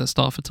 another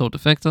staffer told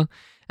Defector,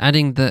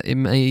 adding that it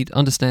made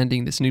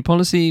understanding this new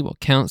policy, what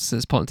counts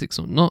as politics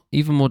or not,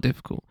 even more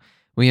difficult.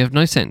 "We have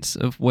no sense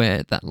of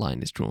where that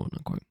line is drawn,"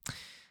 unquote.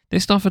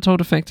 This staffer told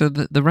Defector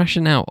that the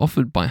rationale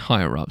offered by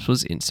higher-ups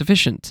was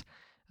insufficient.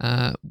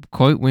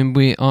 Quote, when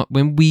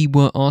we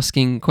were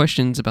asking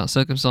questions about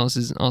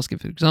circumstances and asking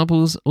for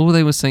examples, all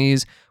they were saying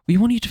is, "We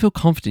want you to feel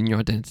confident in your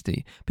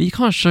identity, but you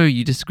can't show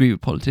you disagree with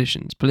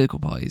politicians, political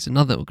parties, and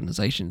other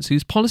organisations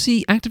whose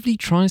policy actively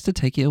tries to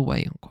take it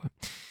away," unquote.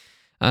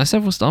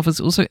 Several staffers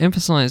also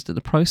emphasised that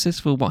the process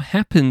for what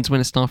happens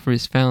when a staffer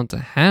is found to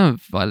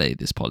have violated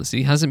this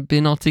policy hasn't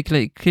been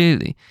articulated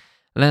clearly,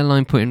 let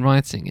alone put in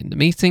writing. In the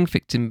meeting,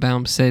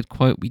 Fichtenbaum said,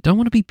 quote, "We don't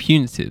want to be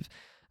punitive,"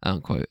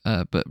 unquote,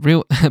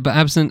 but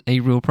absent a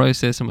real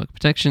process and worker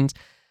protections,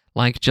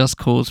 like just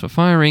cause for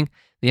firing,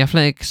 the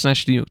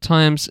Athletic/New York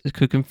Times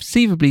could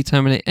conceivably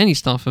terminate any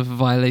staffer for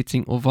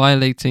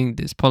violating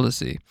this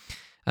policy.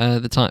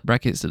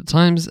 The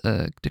Times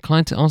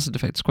declined to answer the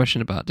defector's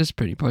question about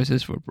disciplining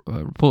process for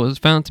reporters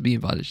found to be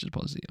in violation of the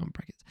policy on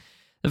brackets.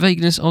 The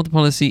vagueness of the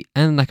policy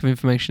and lack of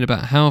information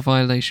about how a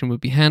violation would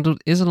be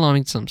handled is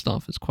alarming to some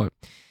staffers. Quote,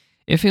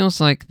 it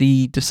feels like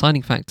the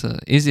deciding factor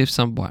is if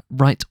some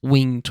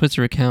right-wing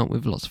Twitter account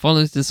with lots of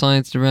followers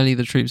decides to rally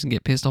the troops and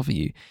get pissed off at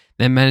you.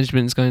 Then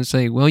management is going to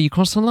say, well, you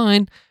crossed the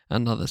line,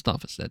 another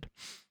staffer said.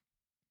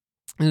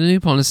 The new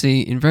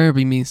policy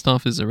invariably means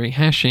staffers are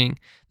rehashing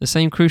the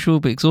same crucial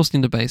but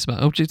exhausting debates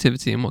about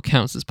objectivity and what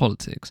counts as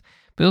politics,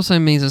 but it also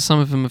means that some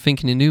of them are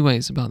thinking in new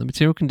ways about the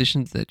material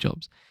conditions of their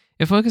jobs.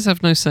 If workers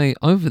have no say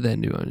over their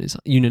new owners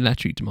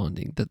unilaterally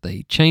demanding that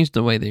they change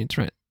the way they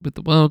interact with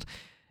the world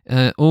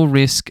or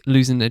risk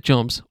losing their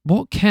jobs,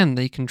 what can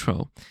they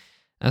control?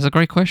 That's a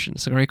great question.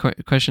 It's a great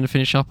question to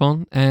finish up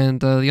on, and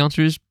the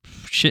answer is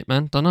shit,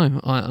 man. Don't know.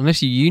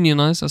 Unless you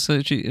unionize, that's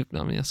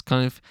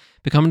kind of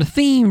becoming a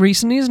theme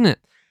recently, isn't it?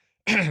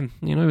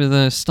 You know, with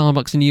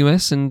Starbucks in the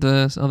US and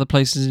other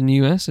places in the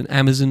US and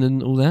Amazon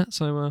and all that.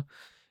 So,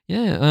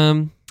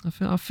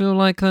 I feel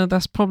like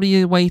that's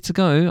probably a way to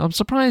go. I'm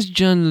surprised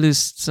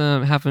journalists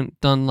haven't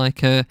done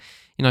like a,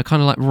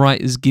 kind of like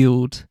Writers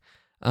Guild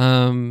for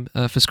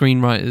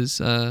screenwriters.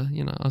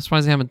 I'm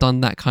surprised they haven't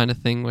done that kind of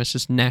thing where it's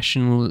just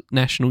national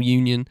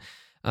union.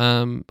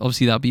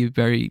 Obviously, that'd be a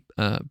very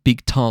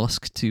big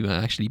task to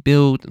actually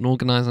build and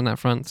organize on that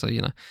front. So,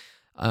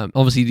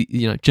 obviously,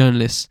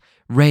 journalists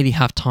rarely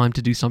have time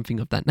to do something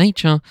of that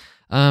nature.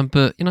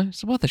 But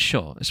it's worth a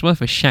shot. It's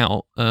worth a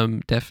shout,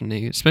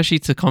 definitely, especially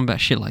to combat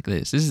shit like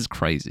this. This is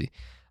crazy.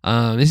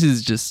 This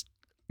is just,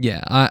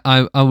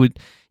 I would,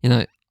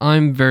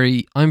 I'm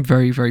very,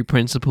 very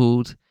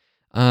principled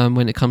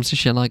when it comes to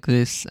shit like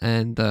this,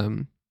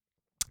 and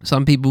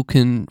some people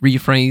can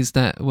rephrase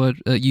that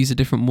word, use a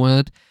different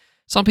word.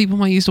 Some people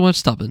might use the word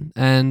stubborn,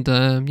 and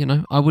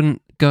I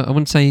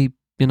wouldn't say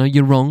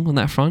you're wrong on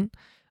that front.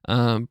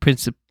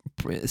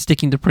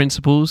 Sticking to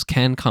principles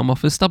can come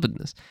off as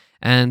stubbornness,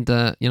 and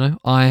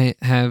I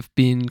have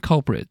been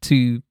culprit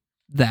to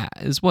that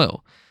as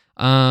well.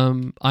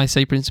 I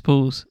say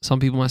principles, some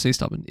people might say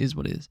stubborn, is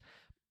what it is,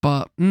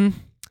 but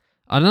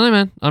I don't know,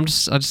 man.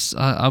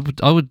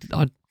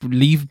 I'd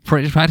leave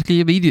practically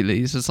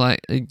immediately. It's just like,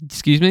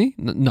 excuse me,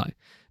 no,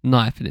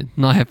 not happening.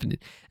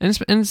 And it's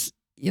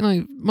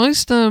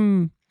most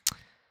a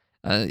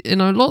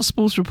lot of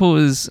sports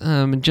reporters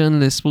and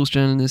journalists, sports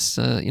journalists,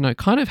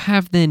 kind of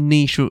have their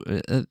niche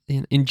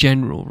in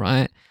general,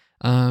 right?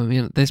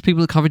 There's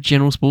people that cover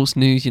general sports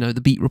news,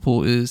 the beat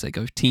reporters, they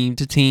go team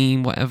to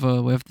team,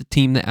 whatever the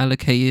team they're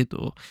allocated,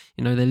 or,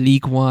 they're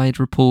league-wide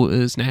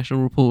reporters,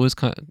 national reporters,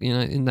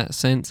 in that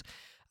sense.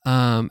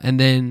 And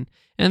then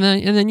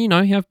you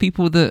have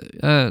people that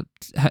are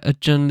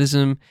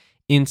journalism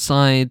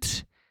inside.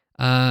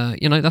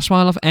 That's why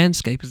I love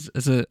Anscape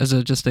as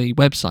a just a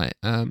website,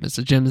 as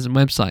a journalism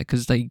website,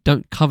 because they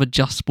don't cover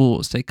just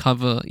sports. They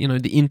cover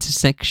the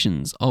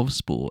intersections of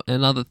sport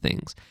and other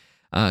things,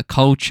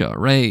 culture,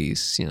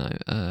 race,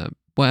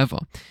 whatever.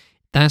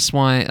 That's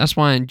why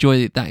I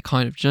enjoy that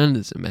kind of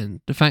journalism,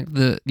 and the fact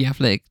that The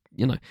Athletic,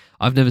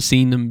 I've never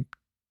seen them,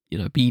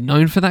 be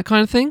known for that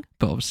kind of thing,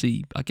 but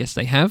obviously I guess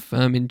they have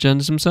in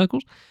journalism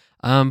circles.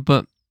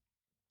 But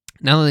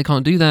now that they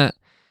can't do that,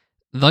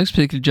 those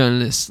particular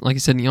journalists, like I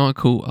said in the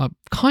article, are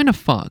kind of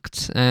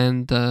fucked,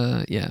 and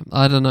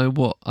I don't know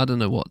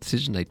what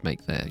decision they'd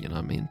make there. You know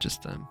what I mean?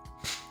 Just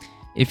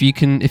if you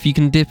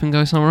can dip and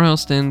go somewhere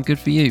else, then good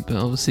for you. But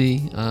obviously,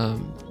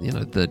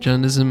 the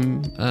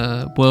journalism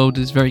world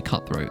is very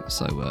cutthroat.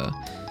 So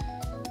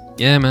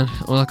yeah, man.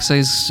 All I can say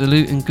is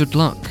salute and good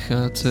luck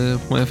to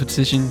whatever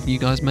decision you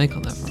guys make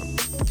on that front.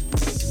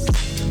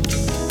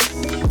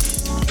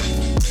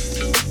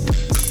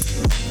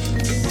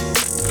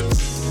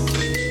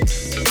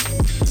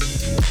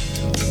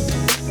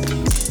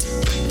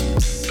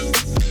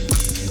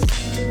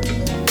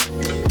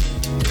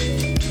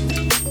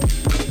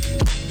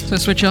 So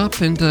switch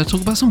up and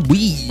talk about some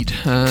weed.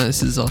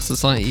 This is our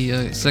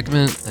society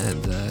segment,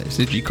 and it's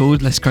literally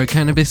called "Let's Grow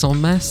Cannabis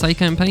en Masse, Say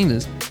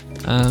Campaigners."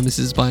 This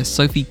is by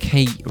Sophie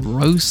K.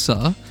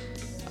 Rosa,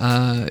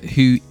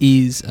 who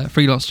is a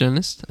freelance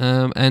journalist,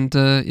 and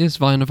is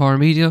via Novara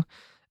Media,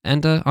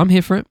 and I'm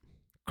here for it.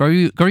 Grow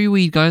your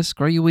weed, guys.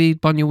 Grow your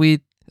weed, bun your weed.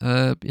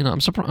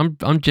 I'm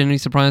genuinely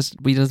surprised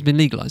weed hasn't been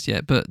legalized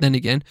yet, but then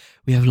again,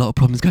 we have a lot of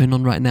problems going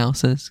on right now,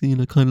 so it's kind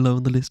of low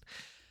on the list.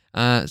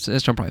 So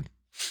let's jump right in.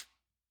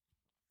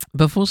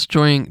 Before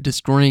destroying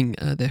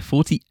their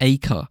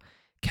 40-acre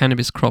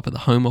cannabis crop at the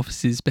Home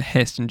Office's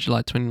behest in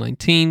July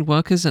 2019,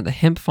 workers at the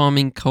hemp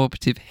farming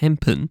cooperative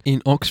Hempen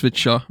in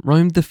Oxfordshire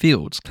roamed the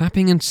fields,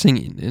 clapping and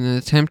singing in an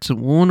attempt to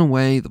warn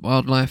away the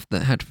wildlife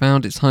that had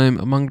found its home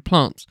among the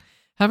plants.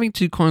 Having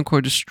to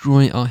quote-unquote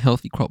destroy our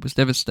healthy crop was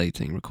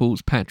devastating,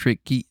 recalls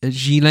Patrick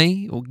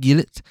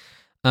Gillett,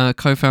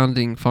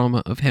 co-founding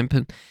farmer of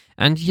Hempen,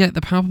 and yet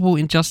the palpable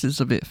injustice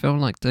of it felt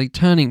like a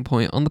turning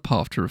point on the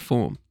path to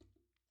reform.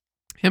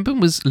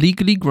 Hempen was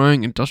legally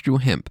growing industrial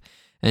hemp,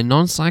 a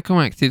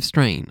non-psychoactive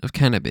strain of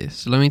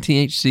cannabis, low in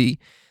THC,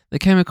 the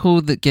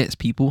chemical that gets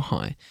people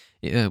high.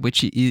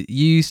 which is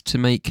used to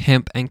make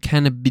hemp and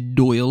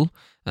cannabidiol,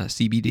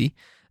 CBD,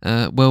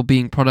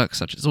 well-being products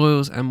such as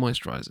oils and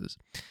moisturizers.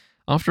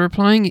 After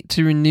applying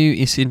to renew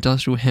its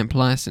industrial hemp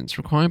license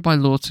required by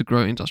law to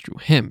grow industrial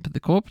hemp, the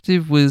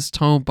cooperative was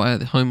told by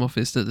the Home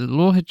Office that the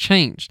law had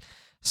changed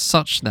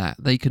such that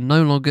they could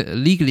no longer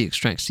illegally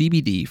extract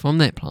CBD from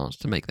their plants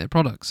to make their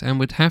products and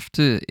would have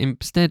to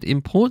instead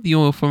import the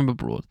oil from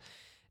abroad.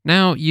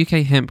 Now,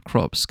 UK hemp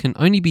crops can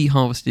only be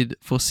harvested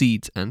for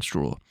seeds and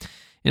straw.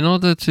 In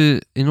order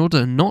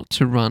not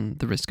to run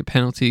the risk of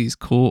penalties,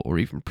 court, or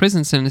even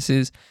prison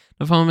sentences,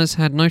 the farmers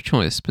had no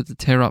choice but to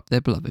tear up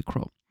their beloved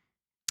crop.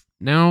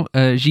 Now,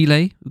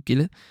 Gillett,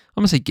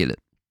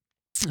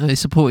 is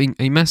supporting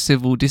a mass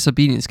civil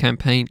disobedience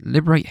campaign,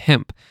 Liberate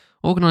Hemp,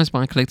 organised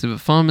by a collective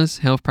of farmers,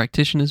 health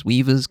practitioners,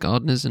 weavers,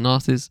 gardeners, and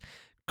artists,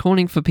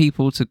 calling for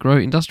people to grow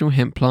industrial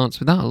hemp plants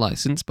without a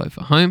licence, both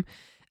at home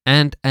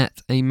and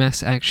at a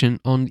mass action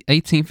on the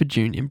 18th of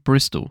June in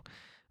Bristol.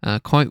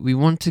 Quote, "We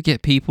want to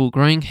get people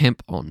growing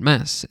hemp en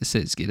masse,"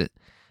 says Gillett,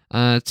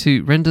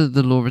 to render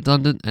the law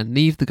redundant and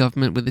leave the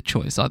government with a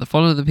choice. Either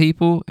follow the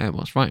people and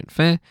what's right and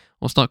fair,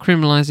 or start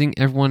criminalising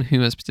everyone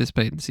who has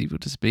participated in civil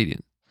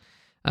disobedience.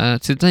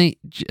 To date,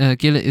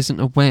 Gillett isn't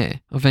aware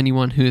of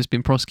anyone who has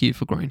been prosecuted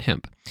for growing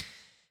hemp.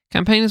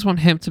 Campaigners want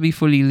hemp to be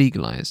fully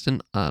legalised,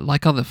 and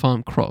like other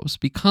farm crops,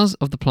 because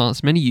of the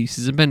plant's many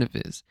uses and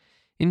benefits.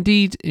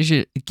 Indeed,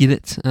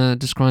 Gillett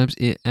describes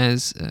it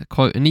as,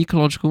 quote, "an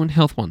ecological and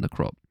health wonder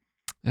crop."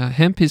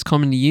 Hemp is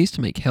commonly used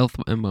to make health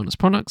and wellness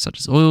products such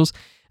as oils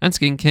and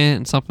skincare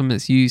and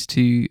supplements used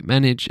to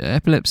manage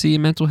epilepsy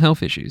and mental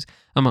health issues,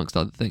 amongst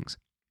other things.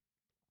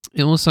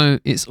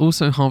 It's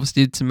also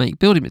harvested to make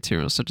building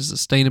materials such as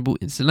sustainable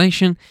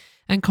insulation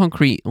and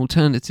concrete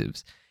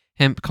alternatives.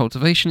 Hemp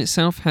cultivation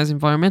itself has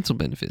environmental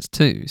benefits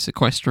too,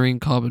 sequestering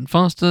carbon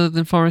faster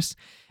than forests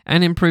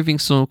and improving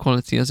soil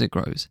quality as it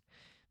grows.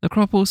 The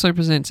crop also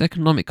presents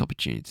economic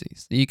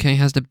opportunities. The UK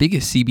has the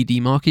biggest CBD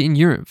market in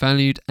Europe,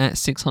 valued at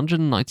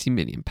 £690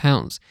 million.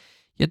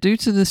 Yet due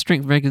to the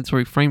strict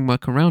regulatory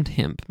framework around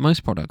hemp,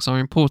 most products are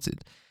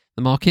imported.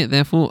 The market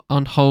therefore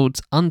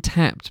holds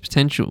untapped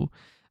potential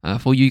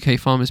for UK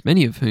farmers,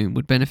 many of whom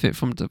would benefit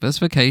from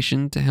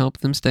diversification to help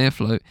them stay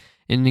afloat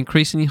in an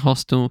increasingly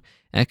hostile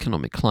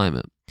economic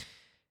climate.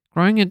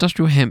 Growing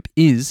industrial hemp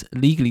is,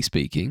 legally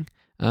speaking,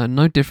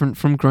 no different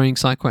from growing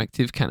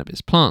psychoactive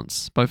cannabis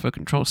plants. Both are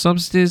controlled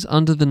substances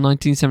under the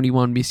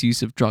 1971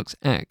 Misuse of Drugs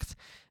Act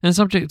and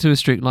subject to a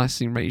strict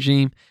licensing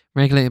regime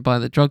regulated by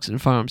the Drugs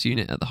and Firearms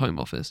Unit at the Home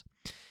Office.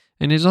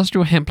 An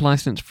industrial hemp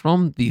license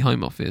from the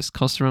Home Office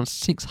costs around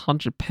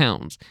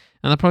 £600,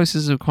 and the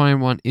process of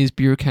acquiring one is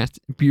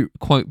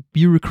quote,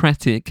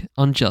 bureaucratic,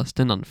 unjust,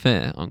 and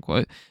unfair,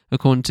 unquote,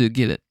 according to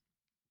Gillett.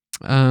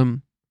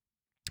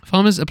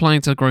 Farmers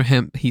applying to grow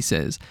hemp, he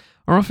says,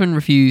 are often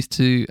refused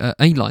a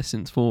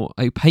license for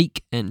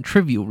opaque and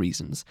trivial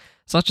reasons,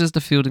 such as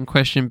the field in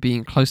question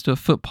being close to a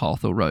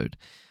footpath or road.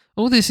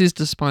 All this is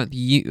despite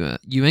the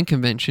UN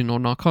Convention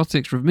on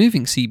Narcotics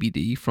removing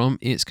CBD from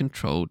its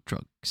controlled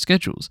drug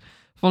schedules,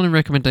 following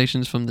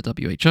recommendations from the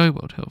WHO,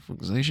 World Health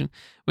Organization,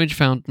 which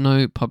found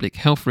no public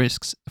health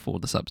risks for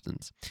the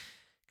substance.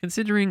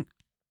 Considering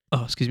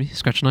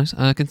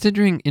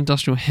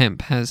industrial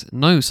hemp has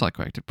no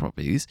psychoactive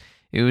properties,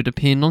 it would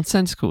appear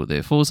nonsensical that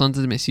it falls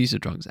under the Misuse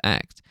of Drugs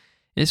Act.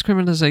 Its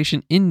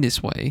criminalisation in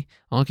this way,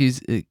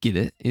 argues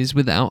Gillett, is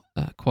without,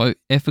 quote,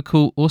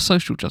 ethical or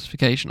social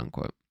justification,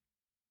 unquote.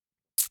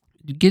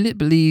 Gillett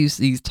believes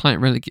these tight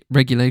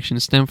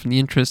regulations stem from the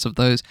interests of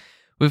those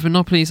with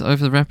monopolies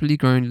over the rapidly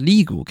growing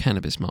legal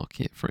cannabis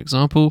market. For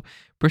example,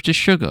 British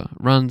Sugar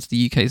runs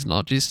the UK's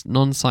largest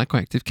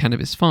non-psychoactive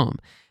cannabis farm,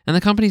 and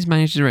the company's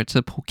managing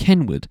director, Paul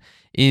Kenwood,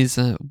 is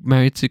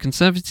married to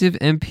Conservative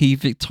MP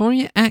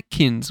Victoria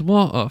Atkins.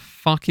 What a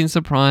fucking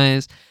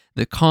surprise.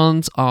 The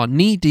cons are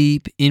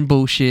knee-deep in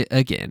bullshit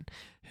again.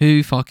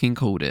 Who fucking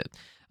called it?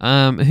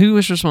 Who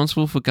was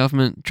responsible for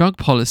government drug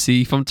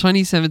policy from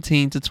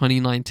 2017 to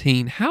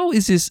 2019? How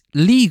is this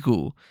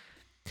legal?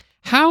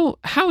 How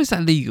is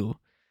that legal?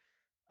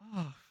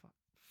 Oh,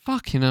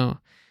 fucking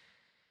hell.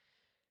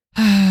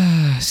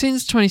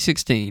 Since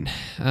 2016,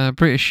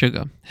 British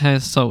Sugar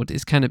has sold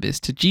its cannabis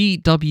to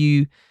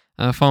GW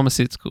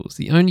Pharmaceuticals,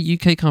 the only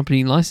UK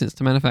company licensed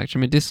to manufacture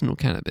medicinal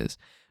cannabis,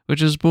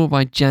 which was bought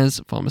by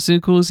Jazz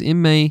Pharmaceuticals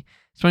in May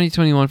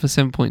 2021 for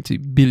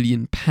 £7.2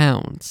 billion.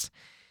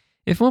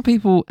 If more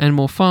people and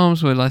more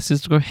farms were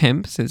licensed to grow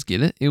hemp, says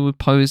Gillett, it would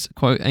pose,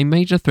 quote, a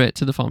major threat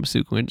to the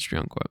pharmaceutical industry,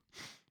 unquote.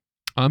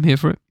 I'm here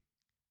for it.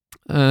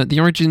 The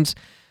origins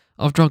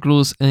of drug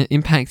laws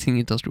impacting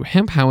industrial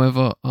hemp,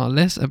 however, are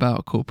less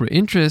about corporate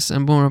interests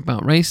and more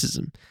about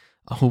racism.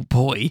 Oh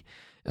boy.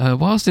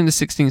 Whilst in the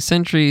 16th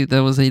century,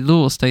 there was a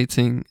law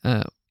stating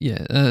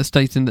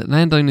that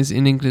landowners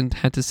in England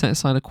had to set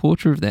aside a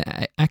quarter of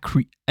their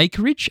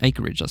acreage,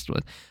 that's the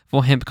word,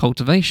 for hemp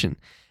cultivation.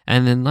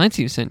 And in the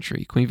 19th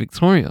century, Queen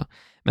Victoria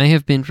may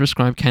have been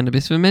prescribed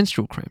cannabis for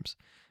menstrual cramps.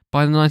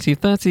 By the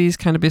 1930s,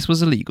 cannabis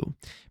was illegal.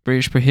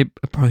 British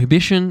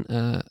prohibition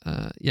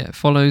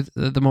followed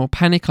the moral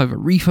panic over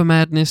reefer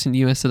madness in the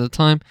US at the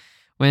time,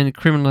 when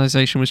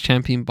criminalization was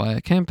championed by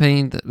a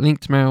campaign that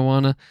linked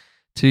marijuana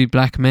to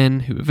black men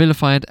who were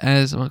vilified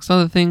as, amongst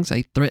other things,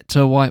 a threat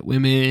to white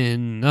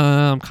women.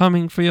 I'm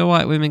coming for your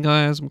white women,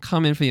 guys. I'm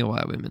coming for your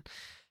white women.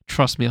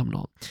 Trust me, I'm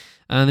not.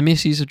 The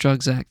Misuse of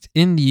Drugs Act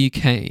in the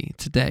UK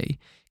today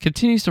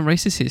continues the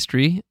racist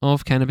history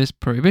of cannabis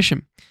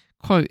prohibition.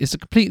 Quote, it's a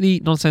completely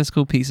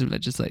nonsensical piece of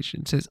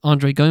legislation, says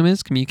Andre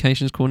Gomez,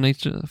 Communications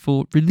Coordinator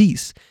for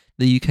Release,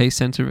 the UK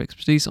Centre of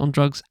Expertise on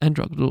Drugs and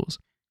Drug Laws.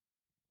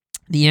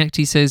 The act,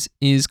 he says,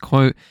 is,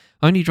 quote,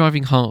 only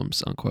driving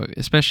harms, unquote,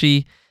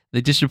 especially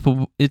the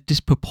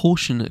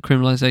disproportionate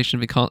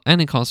criminalisation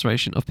and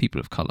incarceration of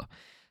people of colour.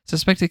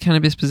 Suspected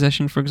cannabis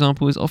possession, for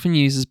example, is often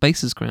used as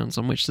basis grounds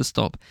on which to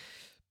stop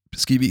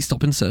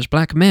and search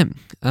black men,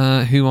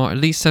 who are at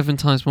least 7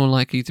 times more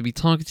likely to be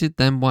targeted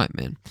than white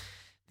men.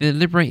 The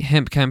Liberate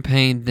Hemp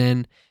campaign,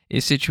 then,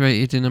 is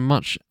situated in a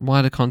much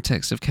wider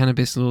context of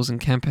cannabis laws and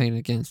campaign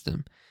against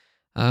them.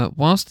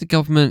 Whilst the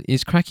government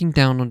is cracking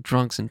down on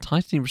drugs and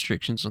tightening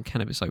restrictions on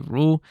cannabis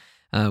overall,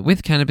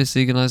 with cannabis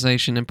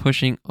legalization and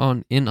pushing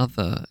on in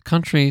other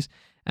countries,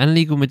 and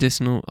legal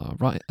medicinal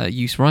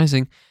use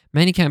rising,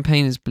 many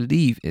campaigners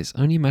believe it's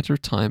only a matter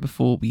of time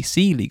before we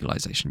see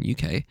legalization in the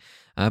UK.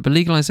 But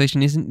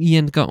legalization isn't the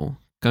end goal.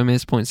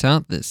 Gomez points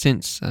out that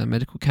since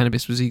medical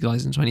cannabis was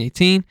legalized in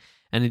 2018,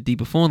 and indeed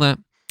before that,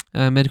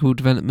 medical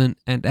development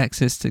and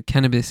access to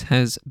cannabis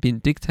has been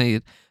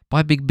dictated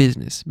by big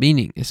business,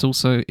 meaning it's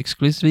also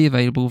exclusively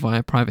available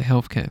via private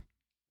healthcare.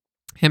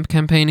 Hemp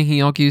campaigning,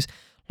 he argues,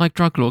 like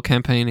drug law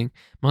campaigning,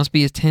 must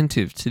be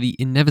attentive to the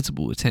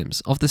inevitable attempts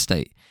of the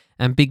state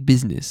and big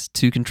business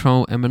to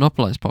control and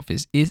monopolize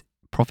profits if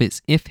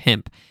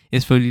hemp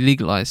is fully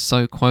legalized.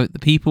 So, quote, the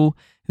people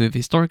who have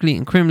historically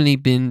and criminally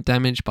been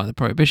damaged by the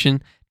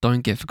prohibition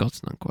don't get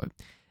forgotten, unquote,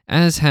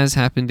 as has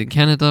happened in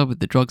Canada with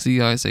the drugs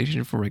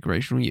legalization for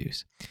recreational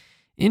use.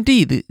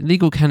 Indeed, the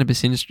legal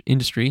cannabis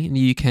industry in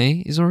the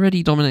UK is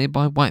already dominated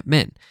by white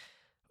men.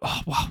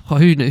 Oh, wow,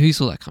 who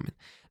saw that coming?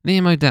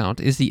 Liam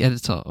O'Dowd is the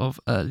editor of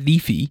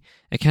Leafy,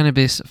 a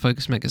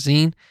cannabis-focused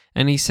magazine,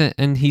 and he says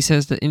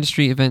that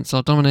industry events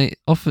are dominated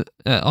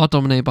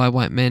by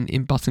white men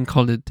in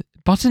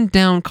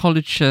button-down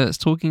collared shirts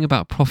talking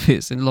about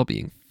profits and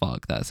lobbying.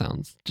 Fuck, that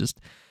sounds just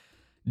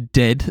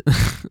dead.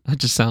 That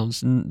just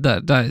sounds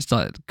that is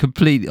like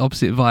completely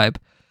opposite vibe.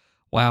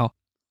 Wow.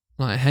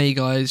 Like, hey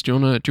guys, do you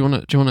wanna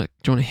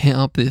hit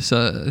up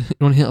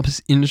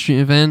this industry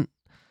event?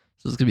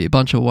 So there's gonna be a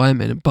bunch of white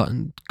men in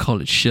button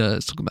collared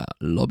shirts talking about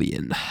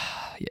lobbying.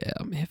 Yeah,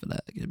 I'm here for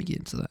that. Let me get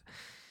into that.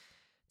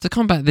 To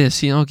combat this,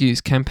 he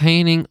argues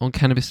campaigning on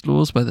cannabis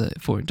laws, whether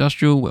for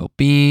industrial,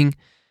 well-being,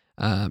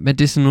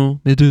 medicinal,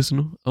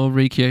 or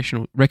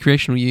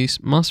recreational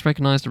use, must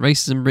recognise the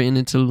racism written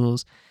into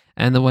laws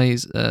and the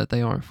ways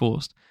they are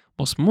enforced.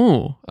 What's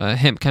more,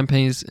 hemp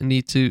campaigners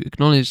need to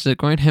acknowledge that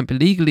growing hemp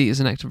illegally is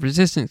an act of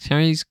resistance,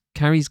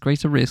 carries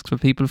greater risks for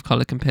people of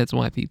colour compared to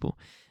white people.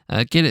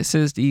 Gillett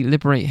says the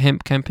Liberate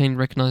Hemp campaign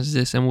recognises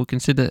this and will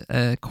consider,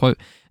 quote,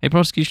 a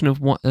prosecution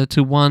of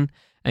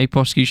a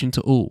prosecution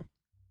to all,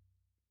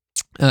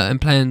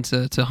 and plans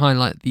to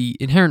highlight the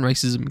inherent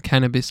racism in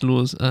cannabis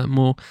laws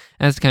more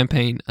as the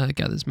campaign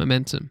gathers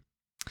momentum.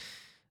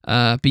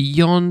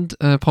 Beyond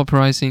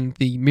popularising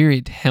the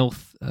myriad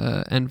health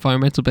and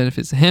environmental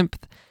benefits of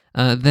hemp,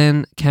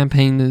 then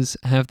campaigners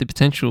have the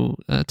potential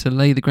to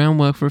lay the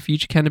groundwork for a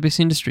future cannabis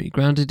industry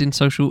grounded in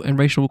social and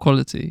racial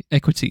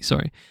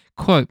equity.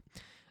 Quote,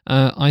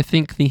 I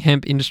think the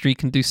hemp industry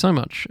can do so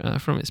much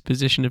from its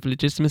position of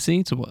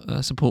legitimacy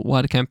to support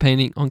wider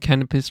campaigning on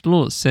cannabis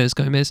laws, says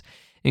Gomez,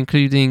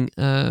 including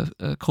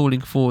calling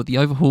for the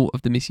overhaul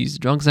of the Misuse of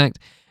Drugs Act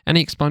and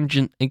the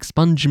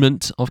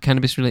expungement of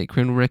cannabis-related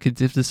criminal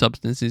records if the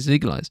substance is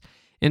legalised.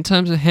 In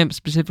terms of hemp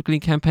specifically,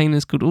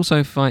 campaigners could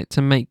also fight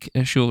to make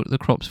sure that the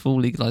crop's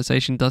full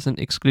legalisation doesn't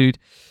exclude,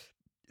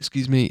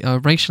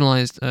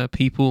 racialised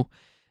people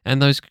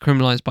and those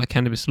criminalised by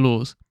cannabis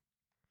laws.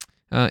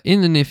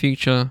 In the near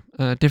future,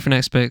 different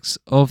aspects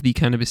of the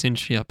cannabis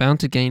industry are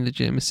bound to gain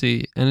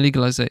legitimacy and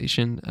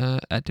legalisation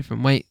at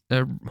different weight.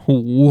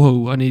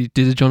 Whoa, I nearly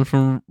did a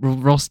Jonathan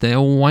Ross there.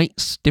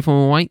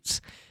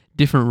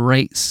 Different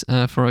rates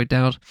for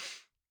O'Dowd.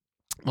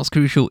 What's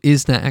crucial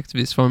is that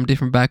activists from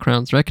different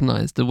backgrounds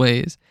recognise the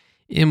ways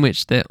in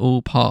which they're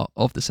all part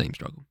of the same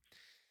struggle.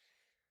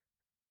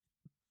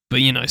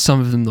 But,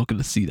 some of them not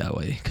going to see that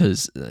way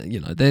because,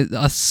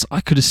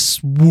 I could have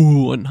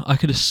sworn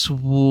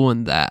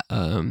that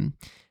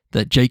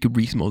that Jacob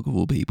Rees-Mogg of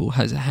all people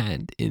has a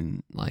hand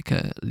in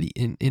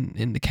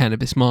in the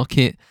cannabis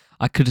market.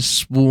 I could have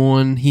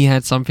sworn he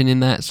had something in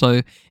that. So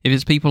if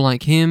it's people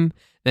like him,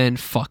 then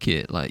fuck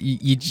it. Like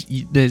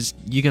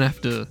you're gonna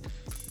have to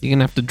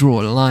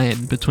draw a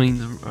line between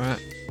them, alright?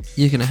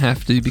 You're gonna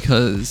have to,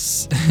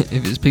 because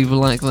if it's people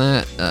like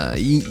that,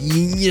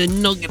 you're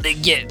not gonna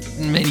get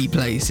many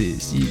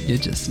places. You're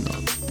just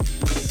not.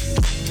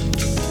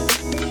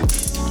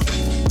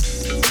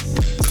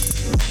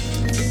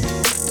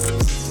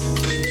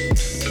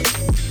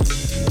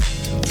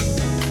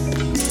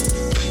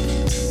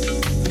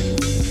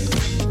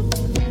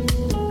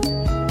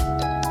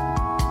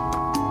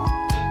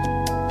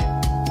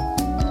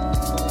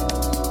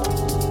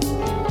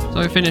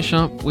 So I finish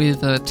up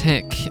with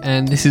tech,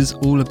 and this is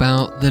all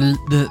about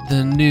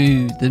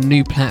the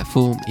new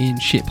platform in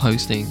ship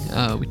hosting,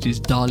 which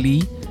is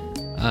DALL-E,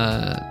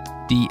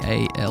 DALLE,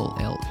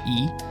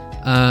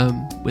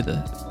 with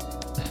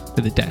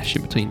a dash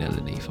in between L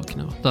and E. Fucking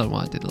hell, don't know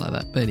why I did it like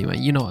that, but anyway,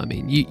 you know what I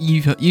mean.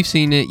 You've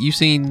seen it. You've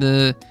seen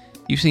the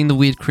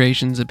weird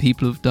creations that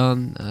people have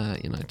done.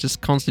 Just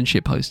constant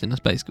ship hosting.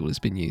 That's basically what it's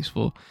been used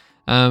for.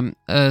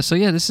 So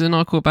yeah, this is an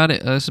article about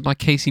it. This is by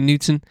Casey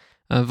Newton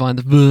via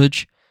The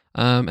Verge.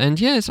 And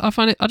yes, I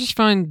just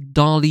find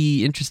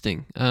DALL-E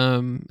interesting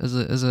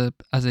as a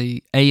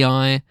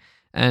AI,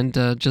 and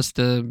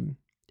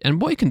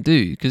and what it can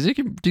do, because it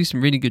can do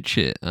some really good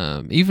shit.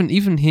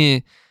 Even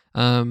here,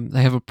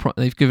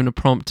 they've given a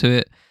prompt to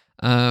it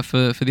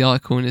for the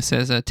article, and it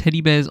says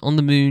teddy bears on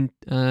the moon,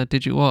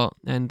 digital art,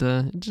 and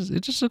it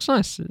just looks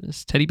nice.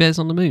 It's teddy bears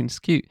on the moon. It's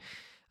cute.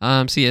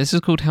 So yeah, this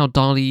is called How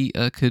DALL-E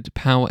Could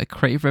Power a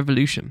Creative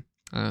Revolution.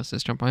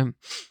 Says John Bryan.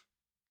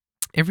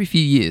 Every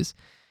few years,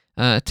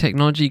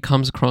 technology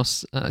comes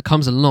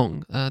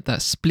along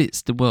that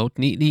splits the world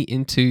neatly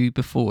into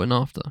before and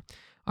after.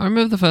 I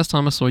remember the first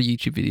time I saw a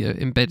YouTube video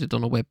embedded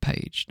on a web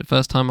page, the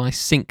first time I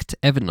synced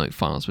Evernote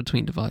files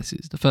between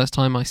devices, the first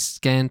time I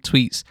scanned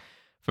tweets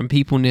from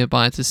people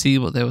nearby to see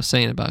what they were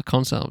saying about a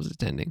concert I was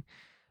attending.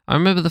 I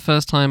remember the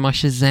first time I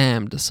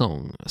Shazammed a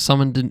song,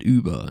 summoned an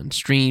Uber, and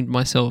streamed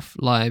myself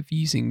live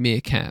using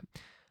Meerkat.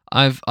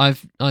 I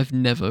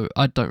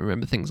don't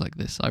remember things like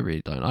this. I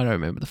really don't. I don't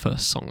remember the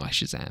first song I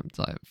Shazammed.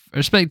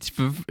 Respect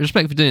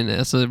for doing it.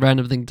 That's a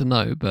random thing to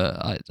know,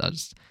 but I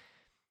just,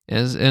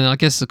 and I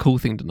guess it's a cool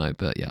thing to know,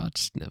 but yeah, I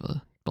just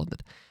never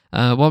bothered.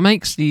 What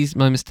makes these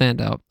moments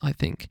stand out, I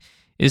think,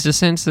 is the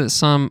sense that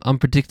some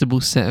unpredictable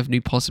set of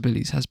new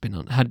possibilities had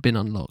been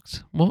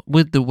unlocked. What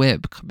would the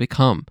web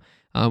become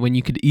when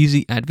you could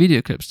easily add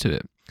video clips to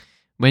it?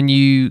 When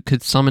you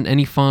could summon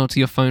any file to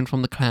your phone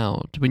from the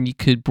cloud? When you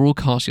could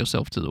broadcast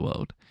yourself to the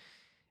world?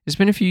 It's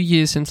been a few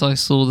years since I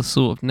saw the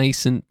sort of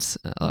nascent,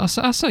 that's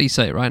how you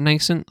say it, right?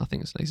 Nascent? I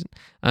think it's nascent.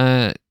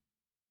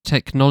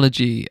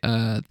 Technology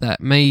that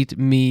made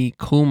me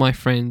call my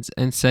friends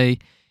and say,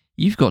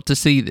 "You've got to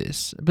see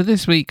this." But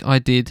this week I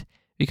did,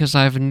 because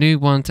I have a new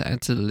one to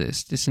add to the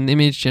list. It's an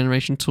image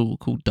generation tool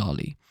called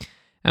DALL-E.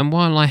 And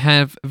while I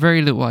have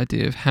very little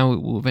idea of how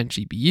it will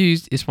eventually be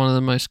used, it's one of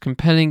the most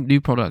compelling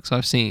new products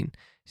I've seen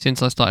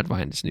since I started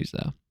writing this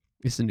newsletter.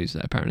 It's the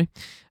newsletter, apparently.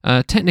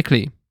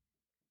 Technically,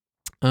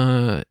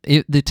 the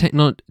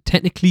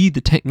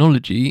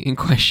technology in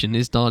question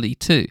is DALL-E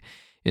 2.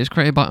 It was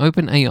created by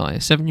OpenAI, a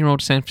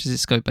 7-year-old San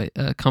Francisco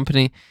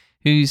company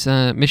whose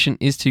mission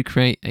is to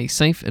create a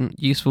safe and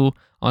useful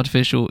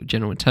artificial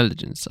general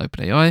intelligence.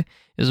 OpenAI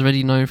is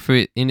already known for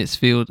it in its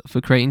field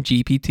for creating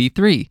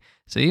GPT-3.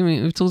 See,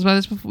 we've talked about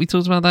this before. We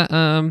talked about that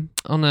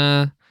on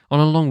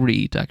a long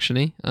read,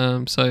 actually.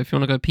 So if you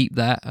want to go peep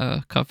that,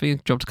 Coffee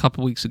dropped a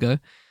couple of weeks ago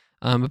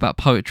about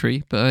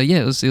poetry. But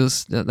yeah,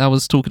 that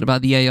was talking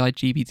about the AI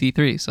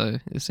GPT-3. So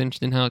it's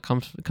interesting how it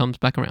comes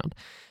back around.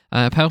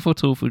 A powerful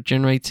tool for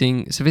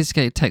generating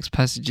sophisticated text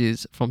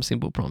passages from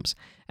simple prompts,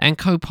 and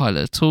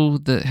Copilot, a tool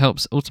that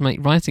helps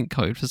automate writing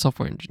code for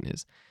software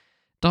engineers.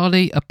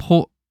 DALL-E, a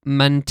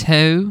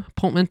portmanteau,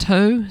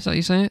 is that how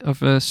you say it,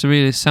 of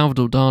surrealist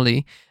Salvador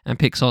Dali and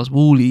Pixar's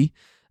WALL-E.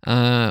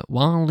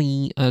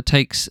 WALL-E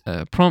takes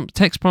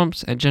text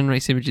prompts and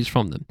generates images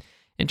from them.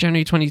 In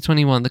January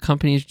 2021, the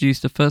company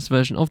introduced the first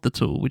version of the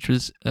tool, which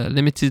was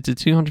limited to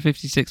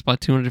 256 by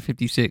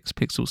 256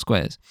 pixel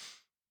squares.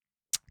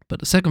 But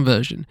the second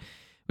version,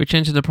 which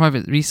entered a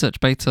private research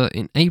beta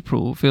in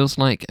April, feels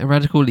like a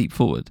radical leap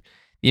forward.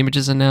 The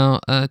images are now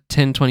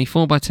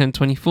 1024 by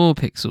 1024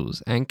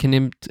 pixels and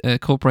can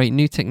incorporate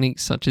new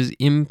techniques such as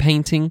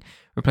painting,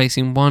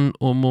 replacing one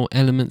or more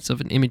elements of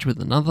an image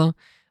with another.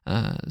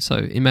 So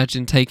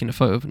imagine taking a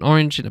photo of an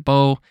orange in a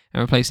bowl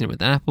and replacing it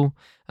with an apple.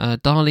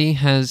 DALL-E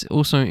has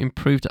also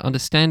improved at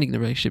understanding the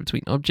relationship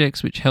between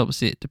objects, which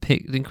helps it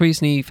depict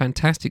increasingly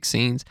fantastic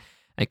scenes: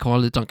 a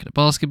koala dunking a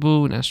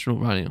basketball, an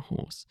astronaut riding a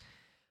horse.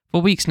 For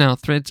weeks now,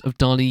 threads of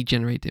DALL-E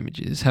generated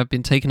images have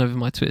been taken over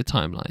my Twitter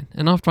timeline,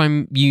 and after I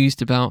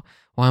mused about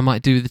what I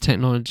might do with the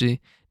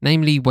technology,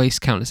 namely waste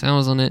countless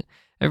hours on it,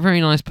 a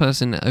very nice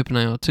person at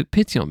OpenAI took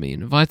pity on me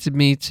and invited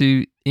me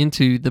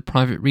into the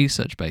private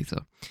research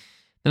beta.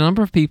 The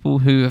number of people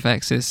who have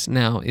access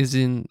now is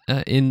now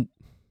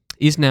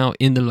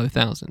in the low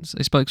thousands.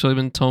 A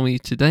spokeswoman told me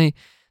today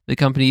the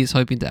company is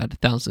hoping to add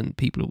 1,000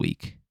 people a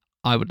week.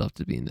 I would love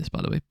to be in this,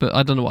 by the way, but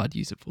I don't know what I'd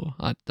use it for.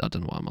 I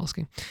don't know why I'm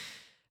asking.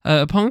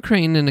 Upon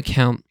creating an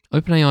account,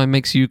 OpenAI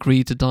makes you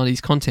agree to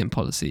DALL-E's content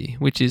policy,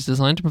 which is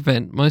designed to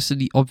prevent most of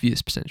the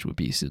obvious potential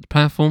abuses of the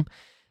platform.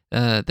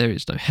 There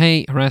is no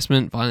hate,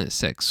 harassment, violence,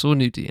 sex, or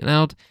nudity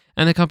allowed,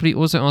 and the company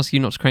also asks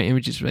you not to create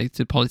images related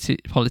to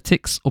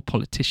politics or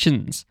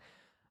politicians.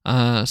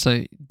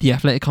 So The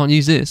Athletic can't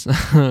use this.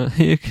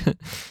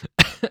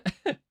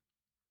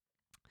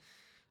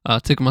 I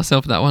took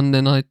myself that one,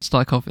 then I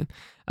started coughing.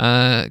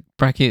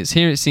 Brackets,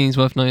 here it seems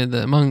worth noting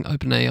that among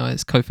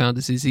OpenAI's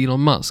co-founders is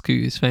Elon Musk, who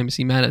is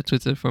famously mad at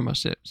Twitter for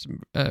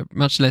a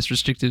much less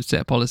restrictive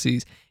set of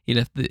policies he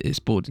left its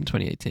board in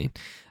 2018.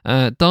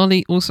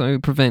 DALL-E also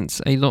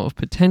prevents a lot of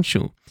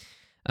potential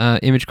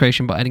image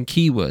creation by adding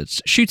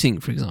keywords, shooting,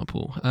 for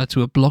example,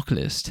 to a block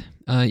list.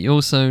 You're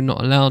also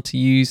not allowed to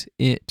use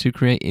it to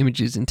create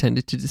images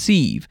intended to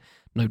deceive.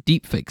 No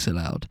deepfakes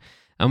allowed.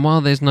 And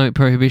while there's no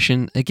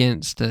prohibition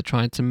against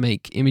trying to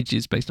make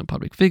images based on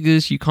public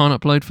figures, you can't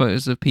upload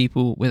photos of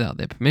people without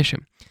their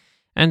permission.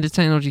 And the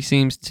technology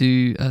seems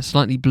to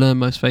slightly blur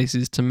most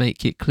faces to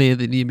make it clear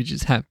that the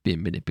images have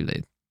been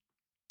manipulated.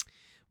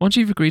 Once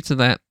you've agreed to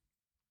that,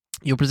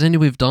 you're presented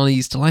with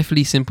DALL-E's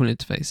delightfully simple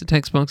interface, a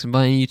text box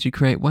inviting you to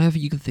create whatever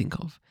you can think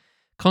of,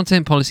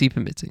 content policy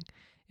permitting.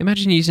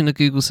 Imagine using a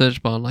Google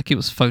search bar like it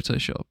was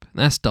Photoshop.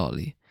 That's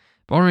DALL-E.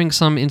 Borrowing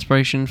some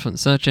inspiration from the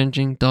search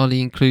engine,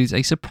 DALL-E includes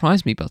a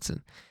Surprise Me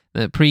button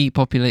that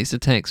pre-populates the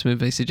text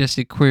with a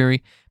suggested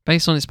query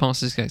based on its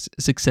past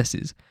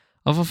successes.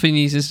 I've often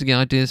used this to get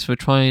ideas for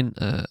trying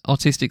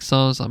artistic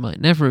styles I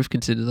might never have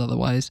considered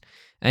otherwise,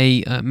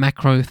 a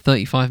macro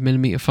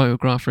 35mm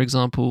photograph, for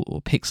example,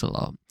 or pixel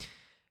art.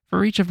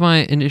 For each of my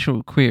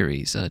initial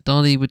queries,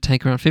 DALL-E would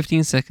take around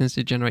 15 seconds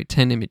to generate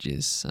 10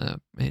 images.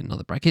 In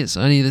other brackets,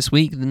 earlier this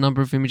week, the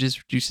number of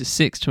images reduced to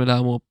 6 to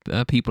allow more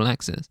people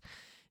access.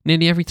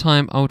 Nearly every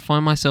time, I would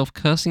find myself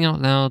cursing out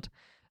loud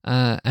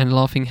and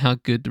laughing how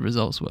good the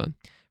results were.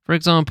 For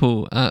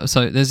example,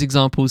 so there's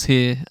examples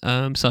here,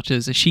 such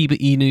as a Shiba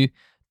Inu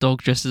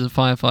dog dressed as a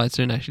firefighter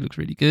and actually looks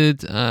really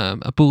good.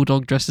 A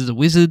bulldog dressed as a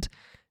wizard,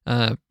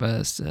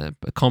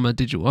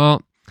 digital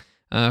art.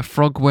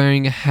 Frog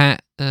wearing a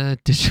hat,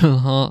 digital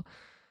art.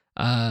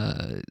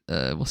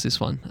 What's this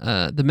one?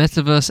 The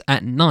metaverse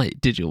at night,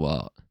 digital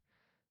art.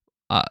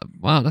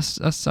 Wow,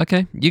 that's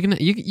okay.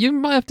 You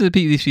might have to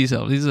repeat these for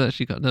yourself. These are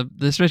actually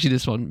especially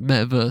this one,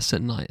 metaverse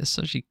at night. It's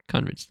actually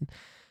kind of interesting.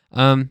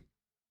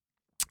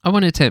 I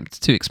want to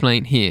attempt to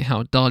explain here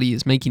how DALL-E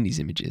is making these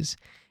images.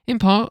 In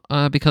part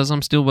because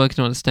I'm still working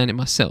to understand it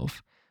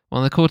myself.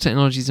 While the core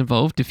technologies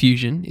involved,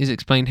 diffusion, is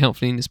explained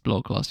helpfully in this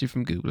blog last year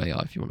from Google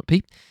AI if you want to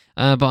peep.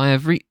 But I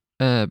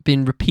have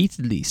been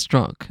repeatedly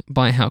struck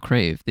by how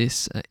creative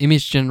this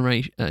image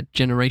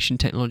generation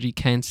technology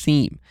can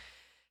seem.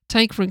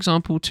 Take, for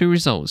example, two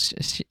results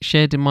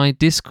shared in my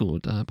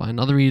Discord by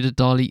another reader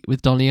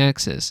with DALL-E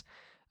access.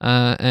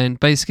 And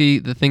basically,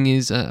 the thing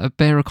is a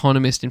bear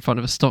economist in front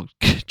of a stock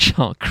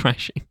chart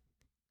crashing.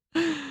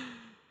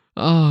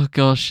 Oh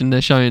gosh, and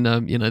they're showing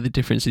the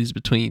differences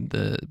between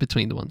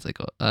the ones they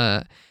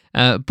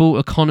got. Bull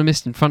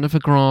economist in front of a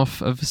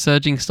graph of a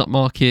surging stock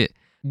market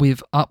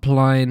with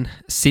upline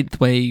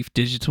synthwave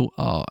digital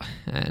art,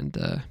 and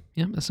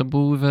that's a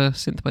bull with a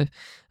synthwave.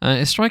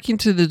 It's striking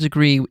to the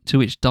degree to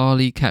which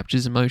DALL-E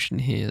captures emotion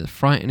here, the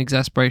fright and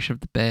exasperation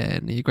of the bear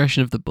and the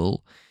aggression of the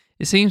bull.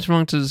 It seems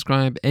wrong to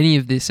describe any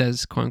of this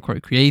as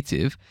quote-unquote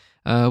creative.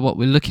 What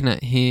we're looking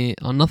at here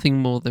are nothing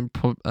more than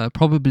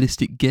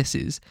probabilistic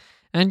guesses,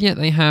 and yet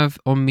they have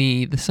on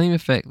me the same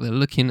effect that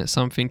looking at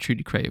something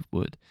truly creative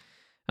would.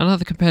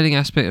 Another compelling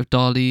aspect of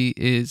DALL-E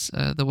is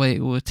the way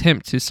it will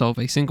attempt to solve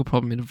a single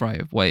problem in a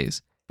variety of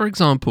ways. For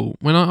example,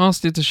 when I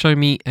asked it to show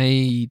me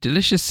a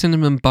delicious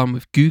cinnamon bun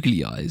with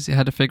googly eyes, it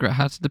had to figure out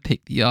how to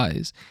depict the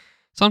eyes.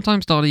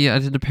 Sometimes DALL-E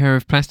added a pair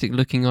of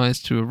plastic-looking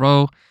eyes to a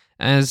roll,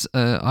 as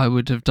I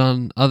would have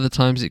done. Other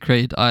times it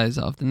created eyes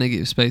out of the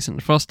negative space and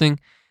the frosting,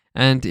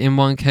 and in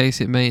one case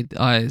it made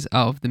the eyes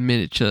out of the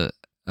miniature.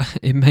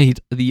 It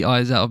made the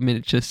eyes out of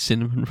miniature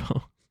cinnamon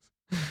rolls.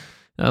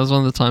 That was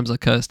one of the times I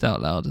cursed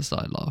out loud and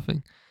started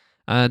laughing.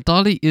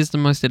 DALL-E is the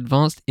most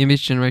advanced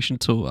image generation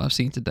tool I've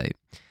seen to date,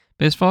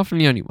 but it's far from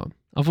the only one.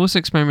 I've also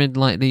experimented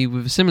lightly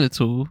with a similar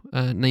tool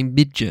named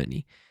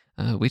Midjourney,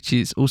 which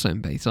is also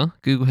in beta.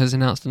 Google has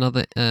announced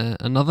another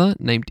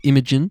named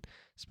Imagen,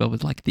 spelled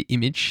with like the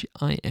image,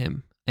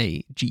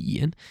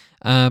 Imagen,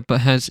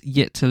 but has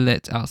yet to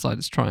let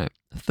outsiders try it.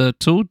 A third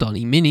tool,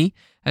 DALL-E Mini,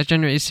 has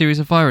generated a series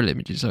of viral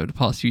images over the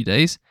past few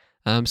days.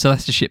 So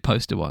that's the shit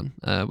poster one,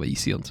 where you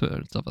see on Twitter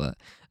and stuff like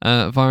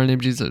that. Viral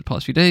images over the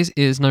past few days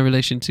is no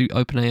relation to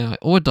OpenAI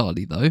or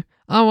DALL-E though.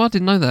 Oh, I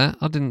didn't know that.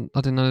 I didn't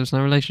know there was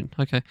no relation.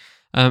 Okay.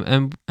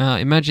 And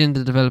imagine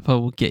the developer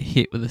will get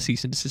hit with a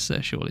cease and desist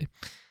there, surely.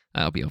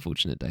 That'll be an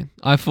unfortunate day.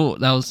 I thought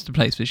that was the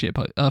place for shit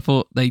post. I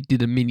thought they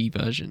did a mini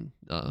version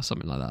or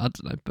something like that. I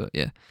don't know, but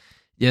yeah,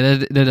 they're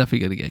definitely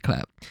going to get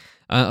clapped.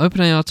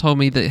 OpenAI told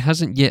me that it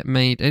hasn't yet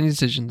made any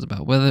decisions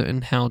about whether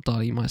and how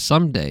DALL-E might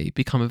someday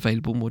become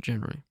available more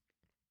generally.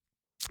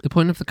 The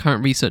point of the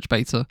current research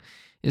beta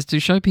is to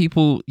show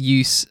people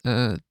use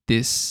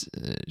this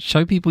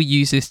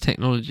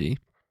technology,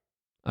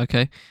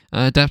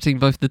 adapting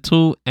both the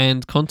tool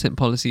and content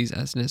policies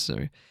as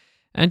necessary.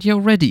 And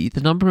already,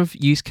 the number of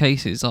use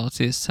cases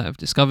artists have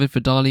discovered for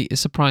DALL-E is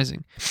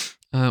surprising.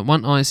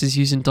 One artist is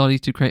using DALL-E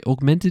to create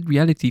augmented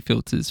reality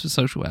filters for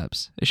social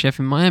apps. A chef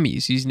in Miami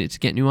is using it to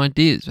get new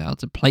ideas for how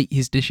to plate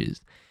his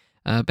dishes.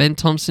 Ben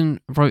Thompson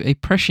wrote a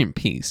prescient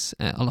piece,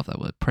 I love that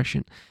word,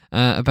 prescient,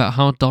 about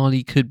how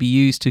DALL-E could be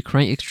used to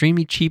create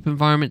extremely cheap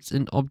environments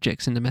and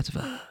objects in the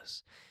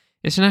metaverse.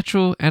 It's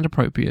natural and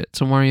appropriate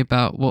to worry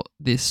about what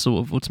this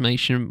sort of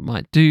automation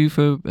might do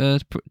to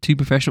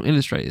professional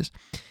illustrators.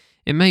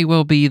 It may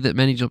well be that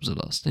many jobs are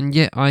lost, and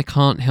yet I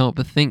can't help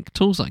but think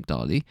tools like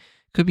DALL-E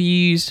could be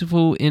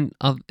useful in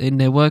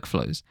their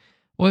workflows.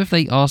 What if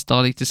they asked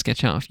DALL-E to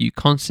sketch out a few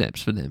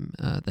concepts for them?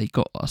 They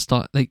got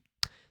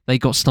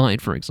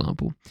started, for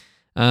example.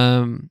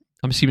 I'm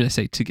assuming they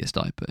say to get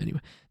started, but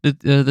anyway.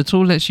 The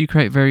tool lets you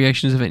create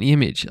variations of any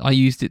image. I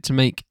used it to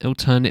make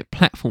alternate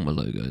platformer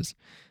logos.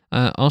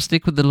 I'll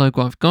stick with the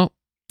logo I've got,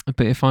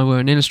 but if I were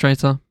an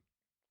illustrator,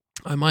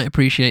 I might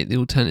appreciate the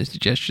alternate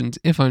suggestions,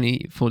 if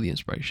only for the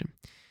inspiration.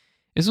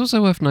 It's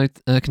also worth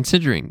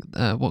considering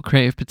what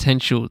creative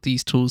potential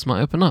these tools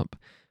might open up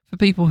for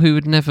people who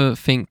would never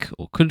think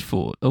or could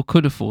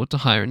afford to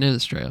hire an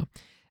illustrator.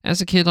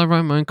 As a kid, I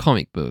wrote my own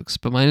comic books,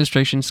 but my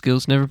illustration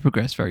skills never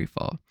progressed very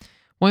far.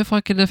 What if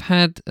I could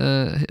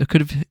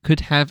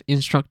have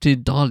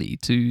instructed DALL-E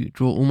to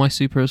draw all my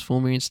superheroes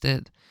for me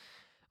instead?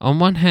 On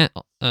one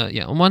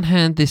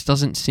hand, this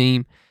doesn't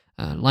seem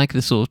like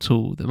the sort of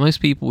tool that most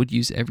people would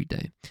use every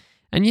day.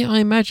 And yet I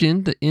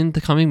imagine that in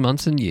the coming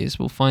months and years,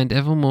 we'll find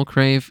ever more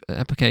creative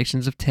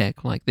applications of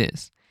tech like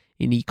this.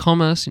 In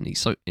e-commerce, in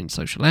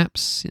social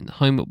apps, in the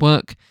home at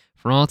work.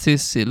 For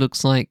artists, it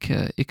looks like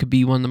it could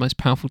be one of the most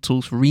powerful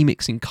tools for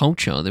remixing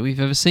culture that we've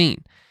ever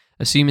seen.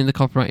 Assuming the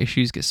copyright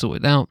issues get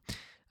sorted out,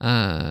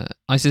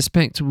 I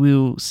suspect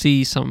we'll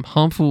see some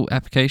harmful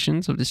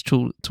applications of this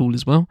tool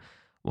as well.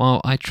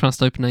 While I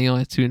trust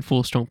OpenAI to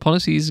enforce strong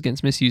policies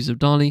against misuse of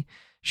DALL-E,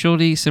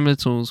 surely similar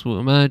tools will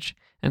emerge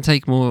and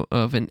take more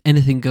of an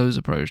anything-goes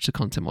approach to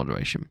content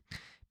moderation.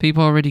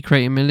 People are already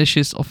creating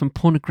malicious, often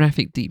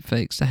pornographic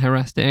deepfakes to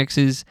harass their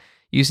exes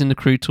using the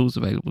crude tools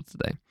available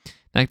today.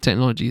 That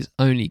technology is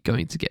only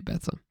going to get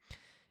better.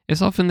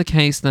 It's often the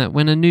case that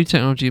when a new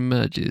technology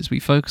emerges, we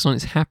focus on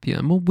its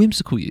happier, more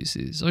whimsical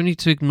uses, only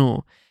to